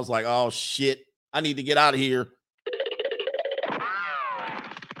over. I was like, oh, shit. I need to get out of here.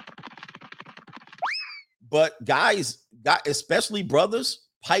 But guys, especially brothers,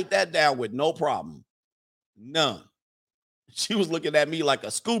 pipe that down with no problem. None. She was looking at me like a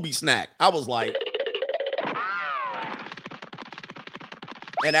Scooby snack. I was like,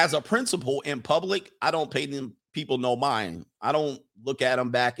 and as a principal in public, I don't pay them people no mind. I don't look at them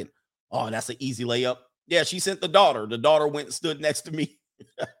back and, oh, that's an easy layup. Yeah, she sent the daughter. The daughter went and stood next to me.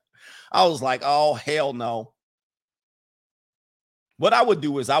 I was like, oh, hell no. What I would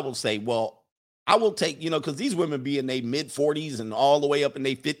do is I will say, well, I will take, because these women be in their mid 40s and all the way up in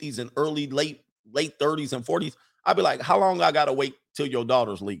their 50s and late 30s and 40s. I'd be like, how long I got to wait till your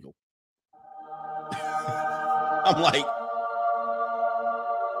daughter's legal? I'm like,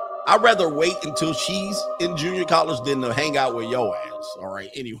 I'd rather wait until she's in junior college than to hang out with your ass. All right.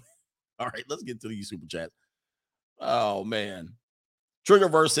 Anyway. All right. Let's get to these super chats. Oh, man.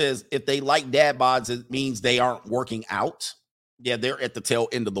 Triggerverse says, if they like dad bods, it means they aren't working out. Yeah, they're at the tail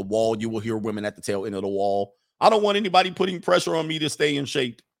end of the wall. You will hear women at the tail end of the wall. I don't want anybody putting pressure on me to stay in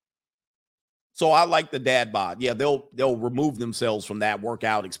shape. So I like the dad bod. Yeah, they'll remove themselves from that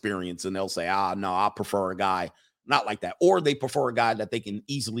workout experience and they'll say, no, I prefer a guy not like that. Or they prefer a guy that they can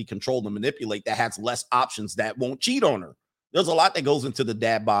easily control and manipulate that has less options that won't cheat on her. There's a lot that goes into the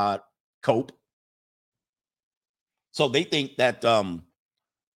dad bod cope. So they think that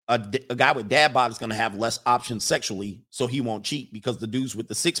a guy with dad bod is going to have less options sexually, so he won't cheat because the dudes with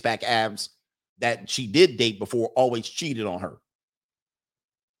the six-pack abs that she did date before always cheated on her.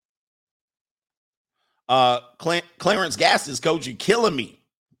 Clarence Gassis, coach, you're killing me.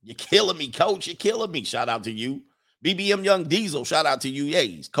 You're killing me, coach. You're killing me. Shout out to you. BBM Young Diesel, shout out to you.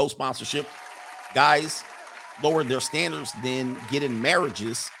 Yeah, co-sponsorship. Guys lower their standards, then get in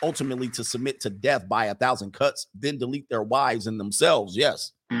marriages, ultimately to submit to death by 1,000 cuts, then delete their wives and themselves.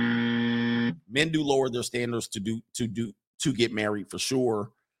 Yes. Men do lower their standards to get married for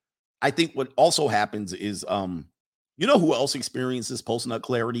sure. I think what also happens is, you know who else experiences post-nut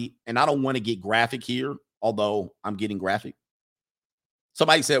clarity? And I don't want to get graphic here, although I'm getting graphic.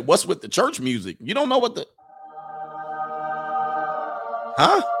 Somebody said, what's with the church music? You don't know what the...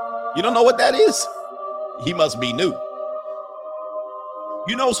 Huh? You don't know what that is? He must be new.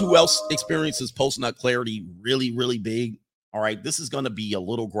 You know who else experiences post-nut clarity really, really big? All right, this is going to be a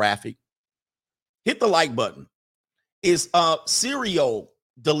little graphic. Hit the like button. Is serial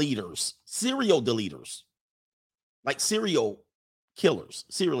deleters. Like serial killers.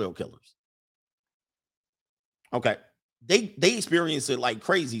 Okay. They experience it like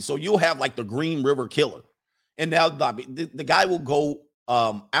crazy. So you'll have like the Green River Killer. And now the guy will go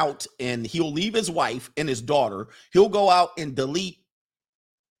out and he'll leave his wife and his daughter. He'll go out and delete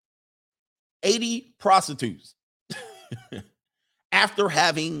 80 prostitutes after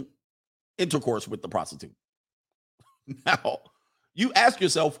having intercourse with the prostitute. Now, you ask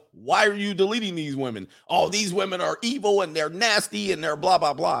yourself, why are you deleting these women? Oh, these women are evil and they're nasty and they're blah,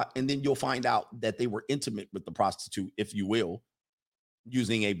 blah, blah. And then you'll find out that they were intimate with the prostitute, if you will,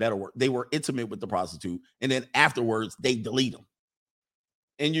 using a better word. They were intimate with the prostitute. And then afterwards, they delete them.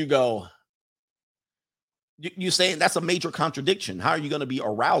 And you go, you're saying that's a major contradiction. How are you going to be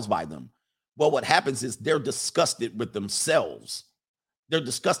aroused by them? Well, what happens is they're disgusted with themselves. They're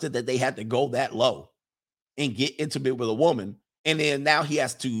disgusted that they had to go that low and get intimate with a woman. And then now he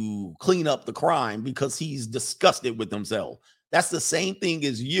has to clean up the crime because he's disgusted with himself. That's the same thing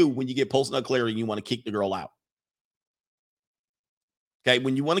as you when you get post-nut clarity and you want to kick the girl out. Okay,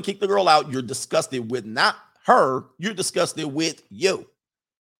 when you want to kick the girl out, you're disgusted with not her, you're disgusted with you.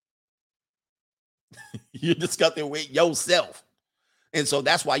 You're disgusted with yourself. And so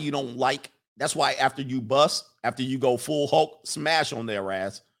that's why you don't like, that's why after you bust, after you go full Hulk smash on their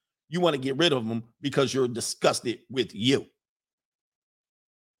ass, you want to get rid of them because you're disgusted with you.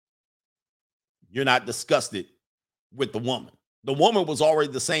 You're not disgusted with the woman. The woman was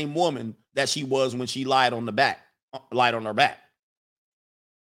already the same woman that she was when she lied on her back.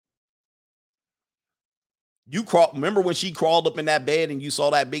 Remember when she crawled up in that bed and you saw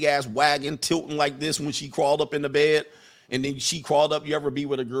that big ass wagon tilting like this when she crawled up in the bed, and then she crawled up. You ever be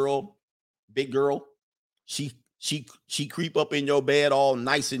with a girl, big girl? She creep up in your bed all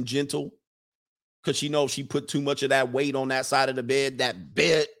nice and gentle because she knows she put too much of that weight on that side of the bed.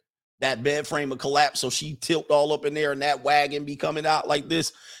 That bed frame will collapse, so she tilt all up in there, and that wagon be coming out like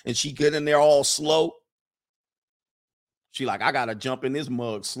this, and she get in there all slow. She like, I gotta jump in this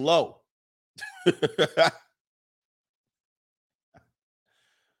mug slow.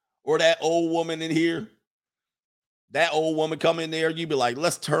 Or that old woman in here, that old woman come in there, you be like,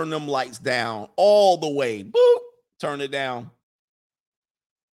 let's turn them lights down all the way. Boop, turn it down.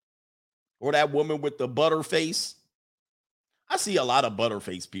 Or that woman with the butter face. I see a lot of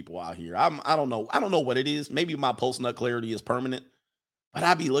butterface people out here. I don't know what it is. Maybe my post-nut clarity is permanent, but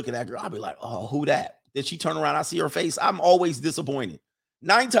I be looking at her. I'll be like, oh, who that? Then she turn around, I see her face. I'm always disappointed.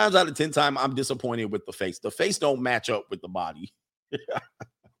 9 times out of 10 times, I'm disappointed with the face. The face don't match up with the body.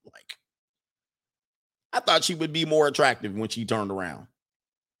 Like, I thought she would be more attractive when she turned around.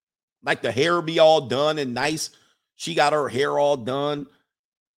 Like the hair be all done and nice. She got her hair all done.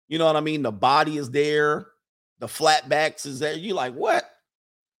 You know what I mean? The body is there. The flat backs is there. You like, what?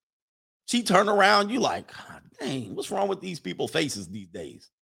 She turned around. You like, God dang, what's wrong with these people's faces these days?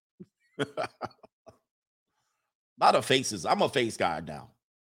 A lot of faces. I'm a face guy now.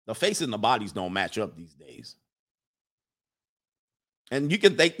 The face and the bodies don't match up these days. And you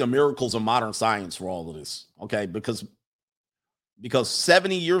can thank the miracles of modern science for all of this, okay? Because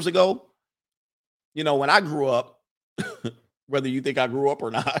 70 years ago, you know, when I grew up, whether you think I grew up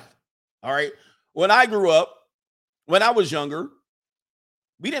or not, all right? When I grew up, when I was younger,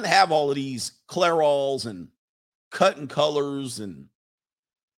 we didn't have all of these Clairols and cutting colors and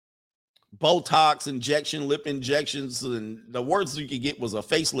Botox injection, lip injections, and the worst you could get was a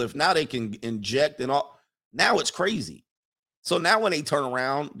facelift. Now they can inject and all. Now it's crazy. So now when they turn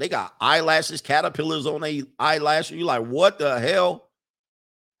around, they got eyelashes, caterpillars on their eyelashes. You're like, what the hell?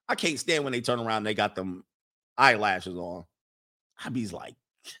 I can't stand when they turn around and they got them eyelashes on. I be like,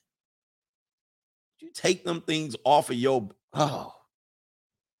 you take them things off of your, oh.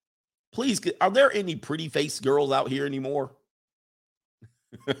 Please, are there any pretty faced girls out here anymore?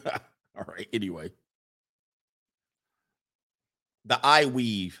 All right, anyway. The eye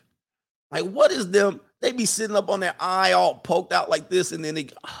weave. Like, what is them? They be sitting up on their eye all poked out like this, and then they,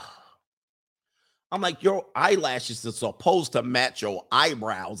 I'm like, your eyelashes are supposed to match your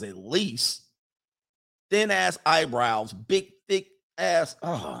eyebrows at least. Thin ass eyebrows, big, thick ass.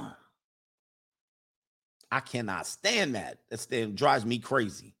 Oh, I cannot stand that. That drives me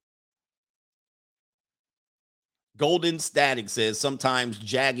crazy. Golden Static says sometimes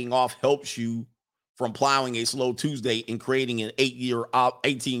jagging off helps you from plowing a slow Tuesday and creating an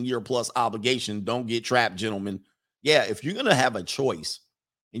 18-year plus obligation. Don't get trapped, gentlemen. Yeah, if you're going to have a choice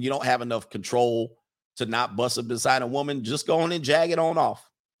and you don't have enough control to not bust up beside a woman, just go on and jag it on off.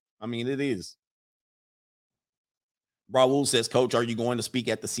 I mean, it is. Raul says, Coach, are you going to speak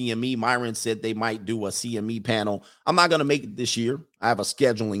at the CME? Myron said they might do a CME panel. I'm not going to make it this year. I have a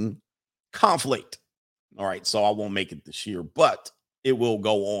scheduling conflict. All right, so I won't make it this year, but it will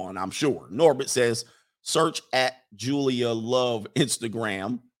go on, I'm sure. Norbert says, search at Julia Love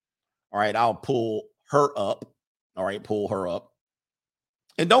Instagram. All right, I'll pull her up. All right, pull her up.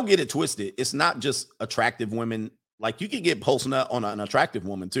 And don't get it twisted. It's not just attractive women. Like, you can get post-nut on an attractive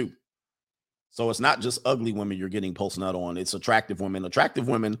woman, too. So it's not just ugly women you're getting post-nut on. It's attractive women. Attractive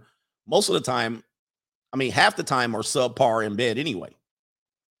women, most of the time, I mean, half the time are subpar in bed anyway.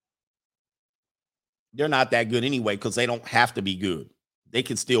 They're not that good anyway because they don't have to be good. They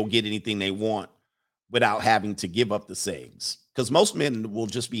can still get anything they want without having to give up the sex. Because most men will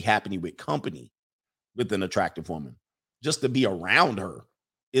just be happy with company with an attractive woman. Just to be around her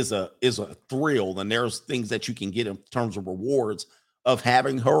is a thrill. And there's things that you can get in terms of rewards of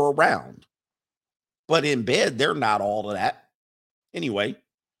having her around. But in bed, they're not all of that. Anyway,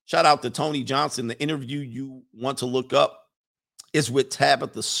 shout out to Tony Johnson. The interview you want to look up is with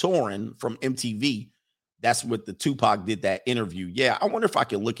Tabitha Soren from MTV. That's what the Tupac did that interview. Yeah, I wonder if I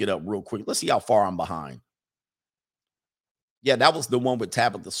can look it up real quick. Let's see how far I'm behind. Yeah, that was the one with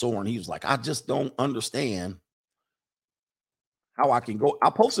Tabitha Soren. He was like, I just don't understand how I can go.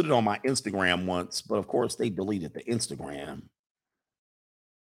 I posted it on my Instagram once, but of course they deleted the Instagram.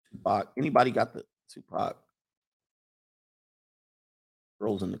 Tupac. Anybody got the Tupac?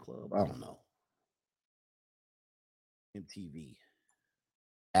 Girls in the Club. I don't know. MTV.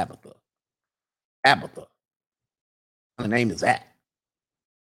 Tabitha. What kind of name is that?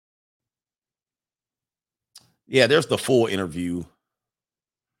 Yeah, there's the full interview.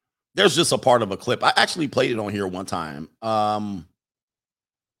 There's just a part of a clip. I actually played it on here one time. I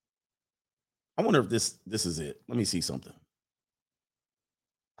wonder if this is it. Let me see something.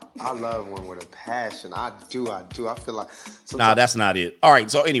 I love one with a passion. I do. I feel like nah, that's not it. All right.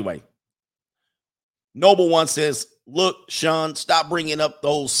 So anyway, Noble One says, look, Sean, stop bringing up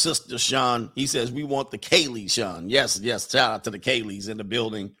those sisters, Sean. He says, we want the Kaylee, Sean. Yes. Shout out to the Kayleys in the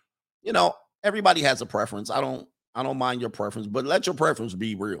building. You know, everybody has a preference. I don't mind your preference, but let your preference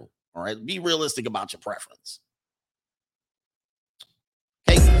be real. All right. Be realistic about your preference.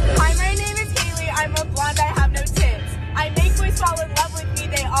 Hi, my name is Kaylee. I'm a blonde. I have no tits. I make boys fall in love with me.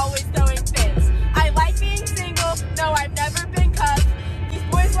 They always throwing fits. I like being single. No, I've never been cuffed. These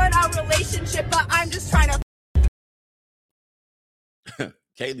boys want a relationship, but I'm just trying to.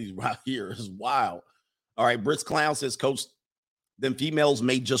 Kaylee's right here is wild. All right. Brits Clown says, Coach, then females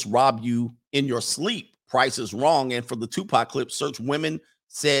may just rob you in your sleep. Price is wrong. And for the Tupac clip, search women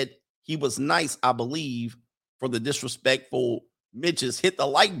said he was nice, I believe. For the disrespectful Mitches, hit the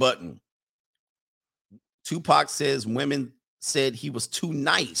like button. Tupac says women said he was too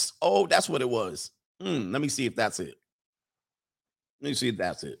nice. Oh, that's what it was. Let me see if that's it.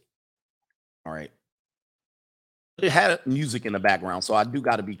 All right. It had music in the background, so I do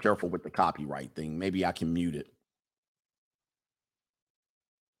got to be careful with the copyright thing. Maybe I can mute it.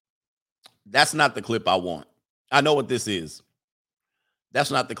 That's not the clip I want. I know what this is.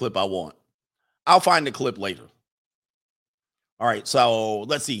 That's not the clip I want. I'll find the clip later. All right, so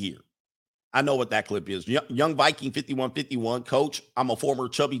let's see here. I know what that clip is. Young Viking 5151, Coach, I'm a former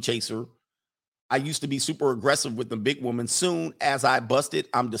chubby chaser. I used to be super aggressive with the big woman. Soon as I busted,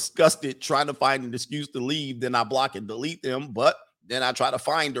 I'm disgusted, trying to find an excuse to leave. Then I block and delete them, but then I try to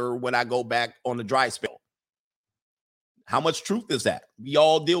find her when I go back on the dry spell. How much truth is that? We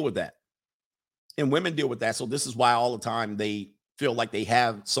all deal with that. And women deal with that. So this is why all the time they feel like they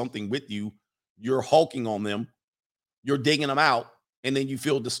have something with you. You're hulking on them. You're digging them out. And then you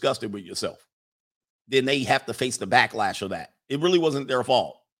feel disgusted with yourself. Then they have to face the backlash of that. It really wasn't their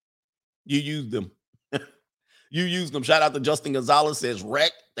fault. You used them. You used them. Shout out to Justin Gonzalez says,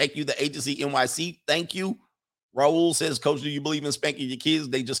 Rec. Thank you. The Agency NYC. Thank you. Raul says, Coach, do you believe in spanking your kids?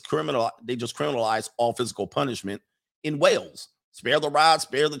 They just criminalize all physical punishment in Wales. Spare the rod,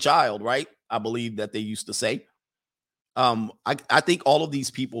 spare the child, right? I believe that they used to say. I think all of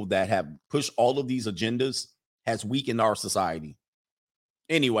these people that have pushed all of these agendas has weakened our society.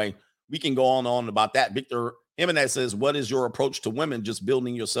 Anyway, we can go on about that. Victor Jimenez says, what is your approach to women? Just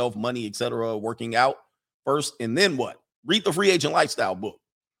building yourself, money, etc., working out first, and then what? Read the Free Agent Lifestyle book.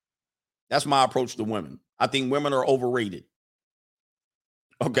 That's my approach to women. I think women are overrated.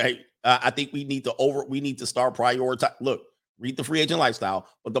 Okay. I think we need to start prioritizing. Look, read the Free Agent Lifestyle.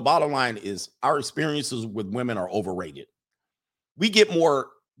 But the bottom line is our experiences with women are overrated. We get more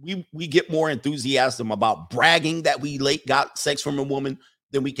enthusiasm about bragging that we got sex from a woman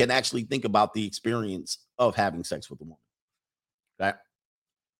than we can actually think about the experience of having sex with a woman. Okay?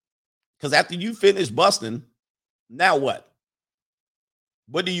 Because after you finish busting, now what?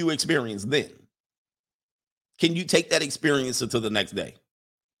 What do you experience then? Can you take that experience into the next day?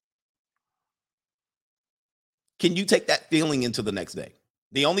 Can you take that feeling into the next day?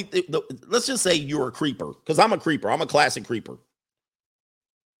 The only thing, let's just say you're a creeper, because I'm a creeper. I'm a classic creeper.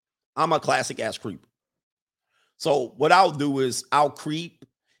 I'm a classic ass creeper. So what I'll do is I'll creep.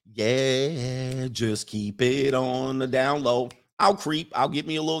 Yeah, just keep it on the down low. I'll creep. I'll get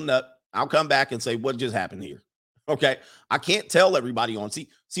me a little nut. I'll come back and say, what just happened here? Okay. I can't tell everybody on. See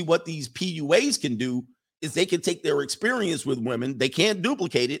what these PUAs can do is they can take their experience with women. They can't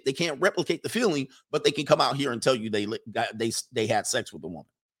duplicate it. They can't replicate the feeling, but they can come out here and tell you they had sex with a woman.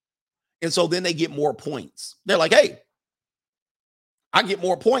 And so then they get more points. They're like, hey, I get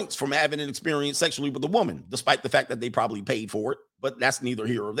more points from having an experience sexually with a woman, despite the fact that they probably paid for it, but that's neither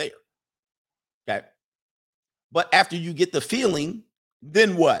here or there. Okay. But after you get the feeling,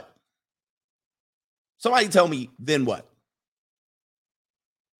 then what? Somebody tell me, then what?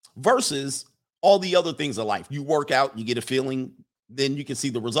 Versus all the other things in life. You work out, you get a feeling, then you can see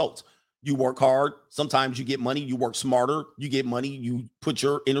the results. You work hard. Sometimes you get money. You work smarter. You get money. You put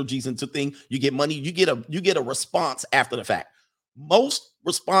your energies into things. You get money. You get a response after the fact. Most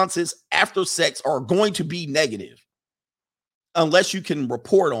responses after sex are going to be negative unless you can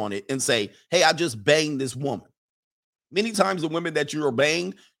report on it and say, hey, I just banged this woman. Many times the women that you are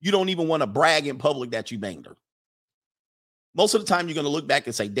banged, you don't even want to brag in public that you banged her. Most of the time you're going to look back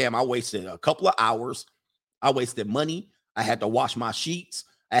and say, damn, I wasted a couple of hours. I wasted money. I had to wash my sheets.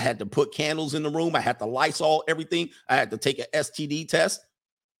 I had to put candles in the room. I had to Lysol everything. I had to take an STD test.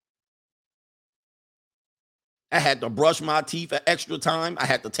 I had to brush my teeth an extra time. I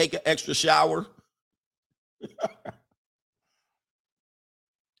had to take an extra shower.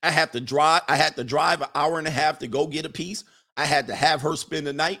 I had to drive an hour and a half to go get a piece. I had to have her spend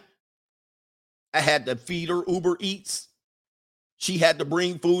the night. I had to feed her Uber Eats. She had to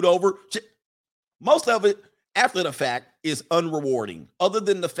bring food over. Most of it after the fact is unrewarding, other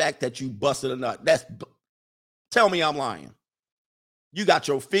than the fact that you busted a nut. Tell me I'm lying. You got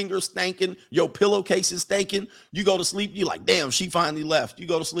your fingers stinking, your pillowcase is stinking. You go to sleep, you're like, damn, she finally left. You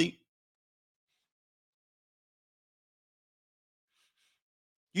go to sleep.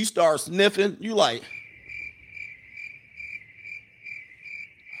 You start sniffing, you like,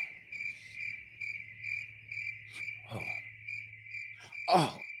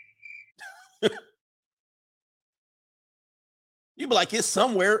 oh. You be like, it's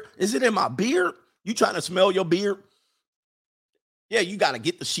somewhere. Is it in my beard? You trying to smell your beard? Yeah, you got to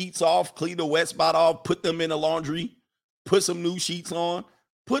get the sheets off, clean the wet spot off, put them in the laundry, put some new sheets on.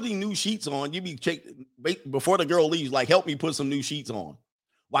 Putting new sheets on, you be before the girl leaves, like, help me put some new sheets on.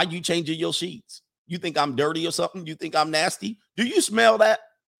 Why you changing your sheets? You think I'm dirty or something? You think I'm nasty? Do you smell that?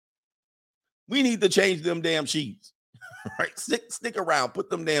 We need to change them damn sheets. Right? Stick around. Put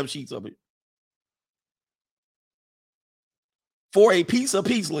them damn sheets up here. For a piece of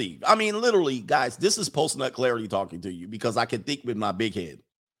peace leave. I mean, literally, guys, this is post-nut clarity talking to you because I can think with my big head.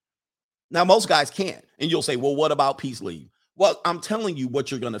 Now, most guys can't. And you'll say, well, what about peace leave? Well, I'm telling you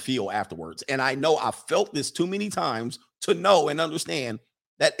what you're going to feel afterwards. And I know I've felt this too many times to know and understand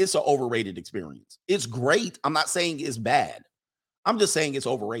that it's an overrated experience. It's great. I'm not saying it's bad. I'm just saying it's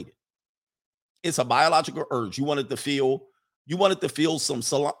overrated. It's a biological urge. You wanted to feel some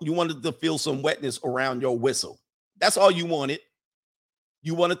wetness around your whistle. That's all you wanted.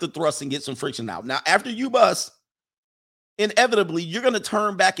 You wanted to thrust and get some friction out. Now, after you bust, inevitably, you're going to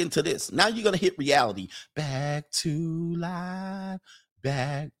turn back into this. Now you're going to hit reality. Back to life,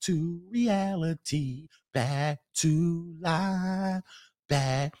 back to reality, back to life,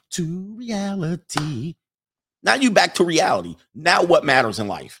 back to reality. Now you back to reality. Now what matters in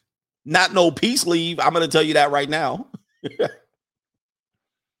life? Not no peace leave. I'm going to tell you that right now.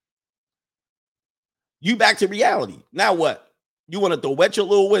 You back to reality. Now what? You wanted to wet your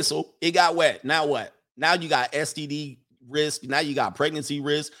little whistle. It got wet. Now what? Now you got STD risk. Now you got pregnancy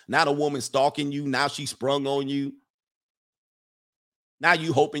risk. Now the woman stalking you. Now she sprung on you. Now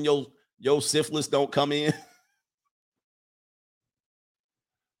you hoping your syphilis don't come in.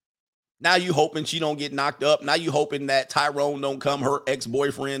 Now you hoping she don't get knocked up. Now you hoping that Tyrone don't come. Her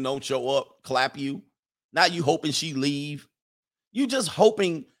ex-boyfriend don't show up, clap you. Now you hoping she leave. You just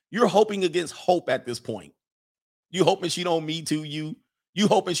hoping. You're hoping against hope at this point. You hoping she don't Me Too you. You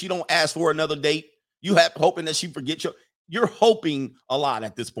hoping she don't ask for another date. You hoping that she forgets you. You're hoping a lot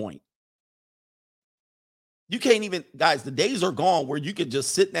at this point. You can't even, guys, the days are gone where you can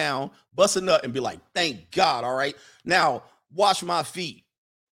just sit down, bust a nut, and be like, thank God, all right? Now, wash my feet.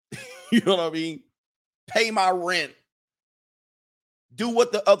 You know what I mean? Pay my rent. Do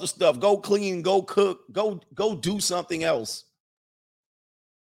what the other stuff. Go clean, go cook, go do something else.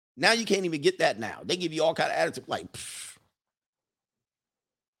 Now you can't even get that now. They give you all kind of attitude like, pfft.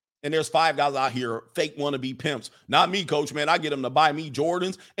 And there's 5 guys out here, fake wannabe pimps. Not me, coach, man. I get them to buy me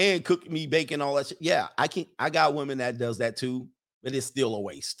Jordans and cook me bacon, all that shit. Yeah, I got women that does that too, but it's still a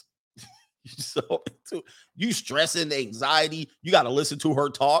waste. So you stressing, anxiety. You got to listen to her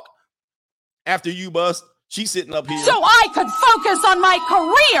talk. After you bust, she's sitting up here. So I could focus on my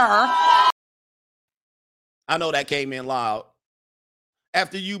career. I know that came in loud.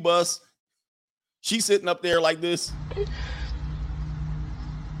 After you bust, she's sitting up there like this.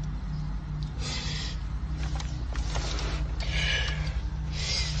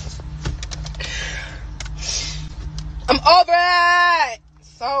 I'm over it.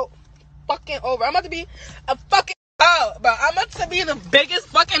 So fucking over. I'm about to be a fucking hoe, bro. I'm about to be the biggest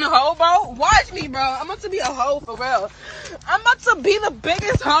fucking hoe, bro. Watch me, bro. I'm about to be a hoe for real. I'm about to be the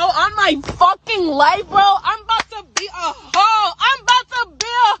biggest hoe on my fucking life, bro. I'm about to be a hoe. I'm about to be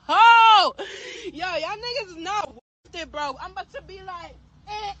a hoe. Yo, y'all niggas is not worth it, bro. I'm about to be like,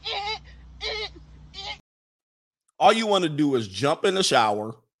 All you want to do is jump in the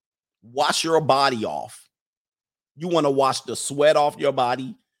shower, wash your body off. You want to wash the sweat off your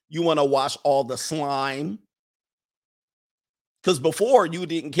body. You want to wash all the slime. Because before, you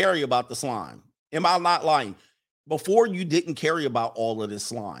didn't care about the slime. Am I not lying? Before, you didn't care about all of this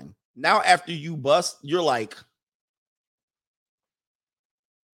slime. Now, after you bust, you're like,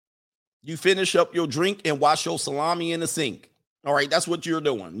 you finish up your drink and wash your salami in the sink. All right, that's what you're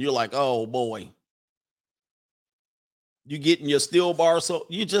doing. You're like, oh, boy. You getting your still bar. So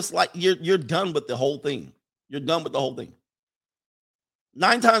you just like, you're done with the whole thing. You're done with the whole thing.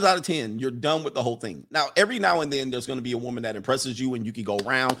 9 times out of 10, you're done with the whole thing. Now, every now and then, there's going to be a woman that impresses you and you can go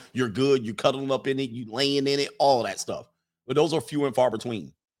around. You're good. You're cuddling up in it. You laying in it, all that stuff. But those are few and far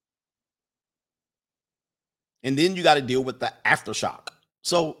between. And then you got to deal with the aftershock.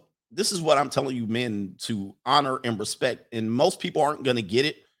 So this is what I'm telling you, men, to honor and respect. And most people aren't going to get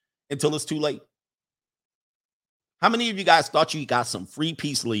it until it's too late. How many of you guys thought you got some free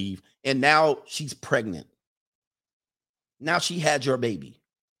peace leave and now she's pregnant? Now she had your baby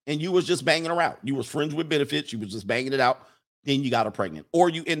and you was just banging her out. You was friends with benefits. You was just banging it out. Then you got her pregnant, or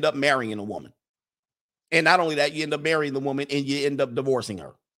you end up marrying a woman. And not only that, you end up marrying the woman and you end up divorcing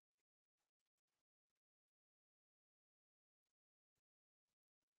her.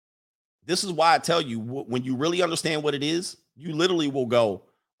 This is why I tell you, when you really understand what it is, you literally will go,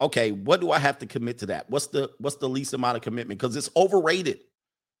 okay, what do I have to commit to that? What's the least amount of commitment? Because it's overrated.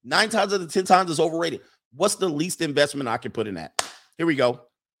 9 times out of 10 times it's overrated. What's the least investment I can put in that? Here we go.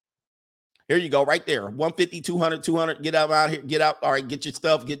 Here you go, right there. 150, 200, 200. Get out here. Get out. All right, get your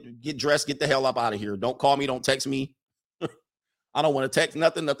stuff. Get dressed. Get the hell up out of here. Don't call me. Don't text me. I don't want to text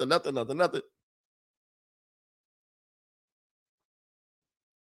nothing. All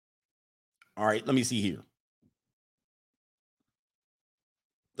right, let me see here.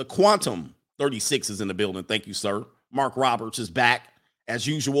 The Quantum 36 is in the building. Thank you, sir. Mark Roberts is back. As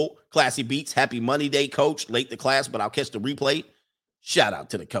usual, Classy Beats. Happy Money Day, Coach. Late to class, but I'll catch the replay. Shout out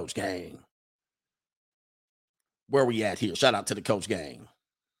to the Coach Gang. Where we at here? Shout out to the Coach Gang.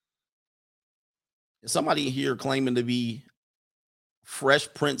 Is somebody here claiming to be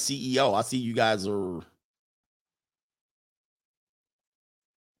Fresh Prince CEO? I see you guys are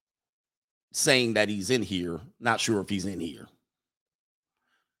saying that he's in here. Not sure if he's in here.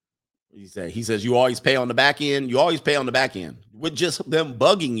 He says you always pay on the back end. You always pay on the back end with just them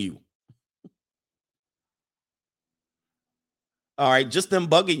bugging you. All right, just them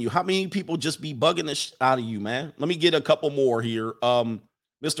bugging you. How many people just be bugging the shit out of you, man? Let me get a couple more here.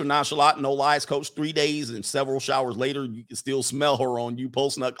 Mr. Nonchalant, no lies, Coach. 3 days and several showers later, you can still smell her on you.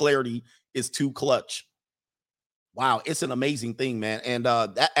 Post-nut clarity is too clutch. Wow, it's an amazing thing, man. And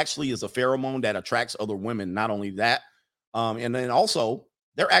that actually is a pheromone that attracts other women. Not only that, and then also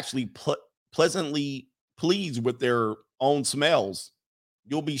they're actually pleasantly pleased with their own smells.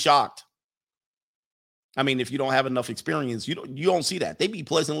 You'll be shocked. I mean, if you don't have enough experience, you don't see that. They be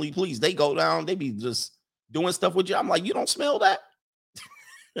pleasantly pleased. They go down, they be just doing stuff with you. I'm like, you don't smell that?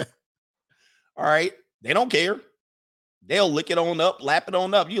 All right. They don't care. They'll lick it on up, lap it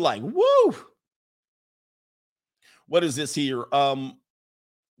on up. You like, woo. What is this here?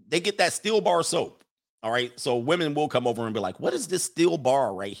 They get that Steel Bar soap. All right. So women will come over and be like, what is this Steel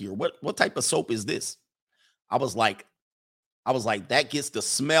Bar right here? What type of soap is this? I was like, that gets the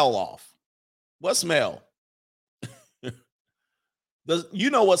smell off. What smell? You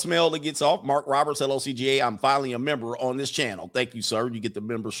know what smell that gets off? Mark Roberts, LOCGA. I'm finally a member on this channel. Thank you, sir. You get the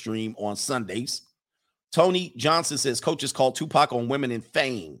member stream on Sundays. Tony Johnson says coaches call Tupac on women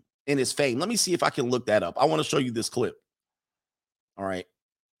in his fame. Let me see if I can look that up. I want to show you this clip. All right.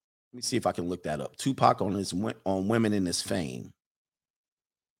 Let me see if I can look that up. Tupac on women in his fame.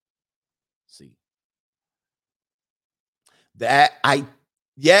 Let's see.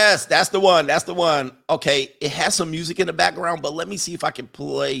 Yes, that's the one. That's the one. Okay, it has some music in the background, but let me see if I can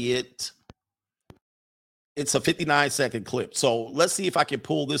play it. It's a 59-second clip. So let's see if I can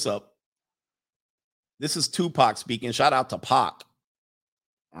pull this up. This is Tupac speaking. Shout out to Pac.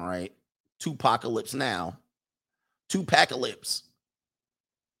 All right. Tupacalypse now. Tupacalypse.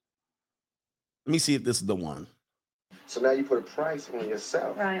 Let me see if this is the one. So now you put a price on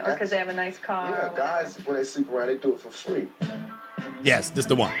yourself. Right, or because they have a nice car. Yeah, guys, when they sleep around, they do it for free. Yes, this is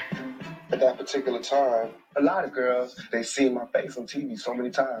the one. At that particular time, a lot of girls, they've seen my face on TV so many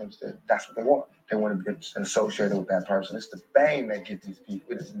times that that's what they want. They want to be associated with that person. It's the fame that gets these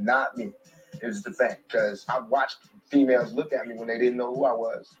people. It is not me. It is the fame. Because I watched females look at me when they didn't know who I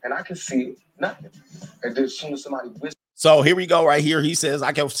was. And I could see nothing. And then as soon as somebody whispers. So here we go right here. He says,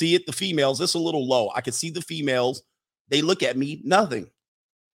 I can see it, the females. It's a little low. I can see the females. They look at me, nothing.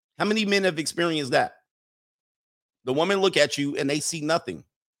 How many men have experienced that? The women look at you and they see nothing.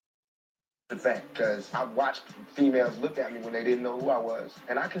 The fact, because I watched females look at me when they didn't know who I was,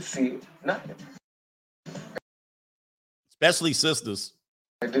 and I could see nothing. Especially sisters.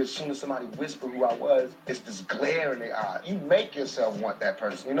 And then as soon as somebody whispered who I was, it's this glare in their eye. You make yourself want that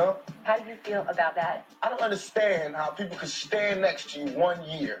person, you know? How do you feel about that? I don't understand how people could stand next to you 1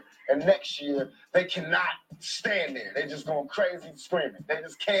 year, and next year they cannot stand there. They're just going crazy screaming. They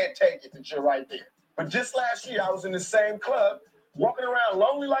just can't take it that you're right there. But just last year, I was in the same club walking around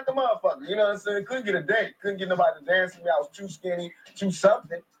lonely like a motherfucker. You know what I'm saying? Couldn't get a date. Couldn't get nobody to dance with me. I was too skinny, too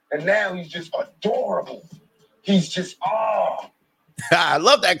something. And now he's just adorable. He's just, I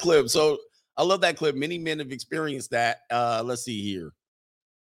love that clip. So I love that clip. Many men have experienced that. Let's see here.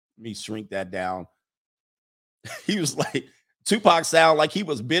 Let me shrink that down. He was like, Tupac sound like he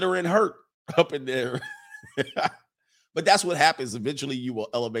was bitter and hurt up in there. But that's what happens. Eventually you will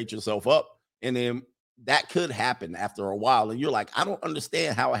elevate yourself up. And then that could happen after a while. And you're like, I don't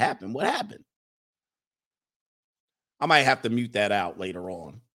understand how it happened. What happened? I might have to mute that out later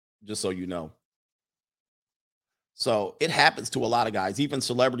on, just so you know. So it happens to a lot of guys. Even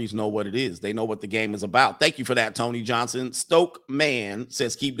celebrities know what it is. They know what the game is about. Thank you for that, Tony Johnson. Stoke Man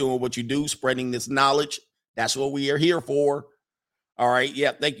says, keep doing what you do, spreading this knowledge. That's what we are here for. All right.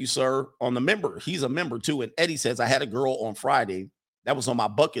 Yeah. Thank you, sir. On the member. He's a member too. And Eddie says, I had a girl on Friday that was on my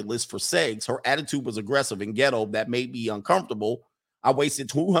bucket list for sex. Her attitude was aggressive and ghetto. That made me uncomfortable. I wasted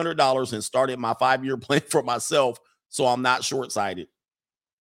 $200 and started my 5-year plan for myself. So I'm not short-sighted.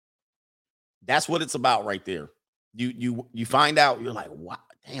 That's what it's about right there. You find out, you're like, wow,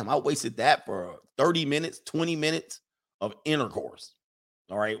 damn, I wasted that for 30 minutes, 20 minutes of intercourse.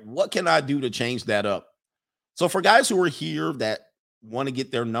 All right. What can I do to change that up? So for guys who are here that want to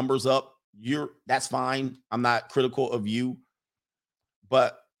get their numbers up, that's fine. I'm not critical of you,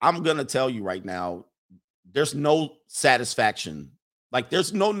 but I'm going to tell you right now, there's no satisfaction. Like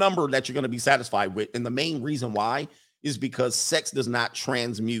there's no number that you're going to be satisfied with. And the main reason why is because sex does not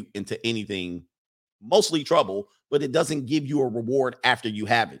transmute into anything, mostly trouble, but it doesn't give you a reward after you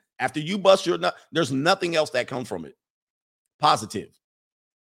have it. After you bust your nut, there's nothing else that comes from it. Positive.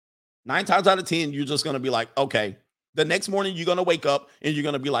 9 times out of 10, you're just going to be like, okay. The next morning, you're going to wake up and you're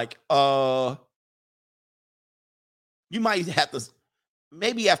going to be like, you might have to,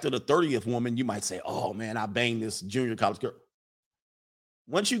 maybe after the 30th woman, you might say, oh man, I banged this junior college girl.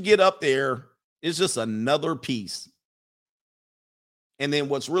 Once you get up there, it's just another piece. And then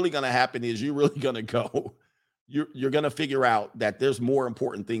what's really going to happen is you're really going to go, you're going to figure out that there's more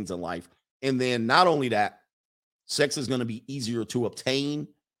important things in life. And then not only that, sex is going to be easier to obtain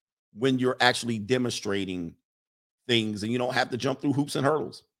when you're actually demonstrating things and you don't have to jump through hoops and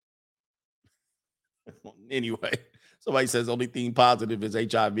hurdles. Anyway, somebody says only thing positive is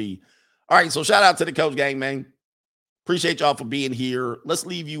HIV. All right, so shout out to the Coach Gang, man. Appreciate y'all for being here. Let's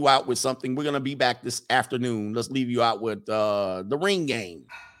leave you out with something. We're going to be back this afternoon. Let's leave you out with the ring game.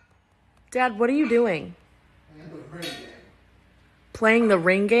 Dad, what are you doing? Playing the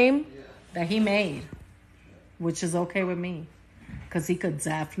ring game? That he made, which is okay with me. Because he could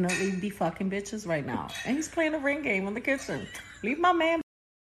definitely be fucking bitches right now. And he's playing a ring game in the kitchen. Leave my man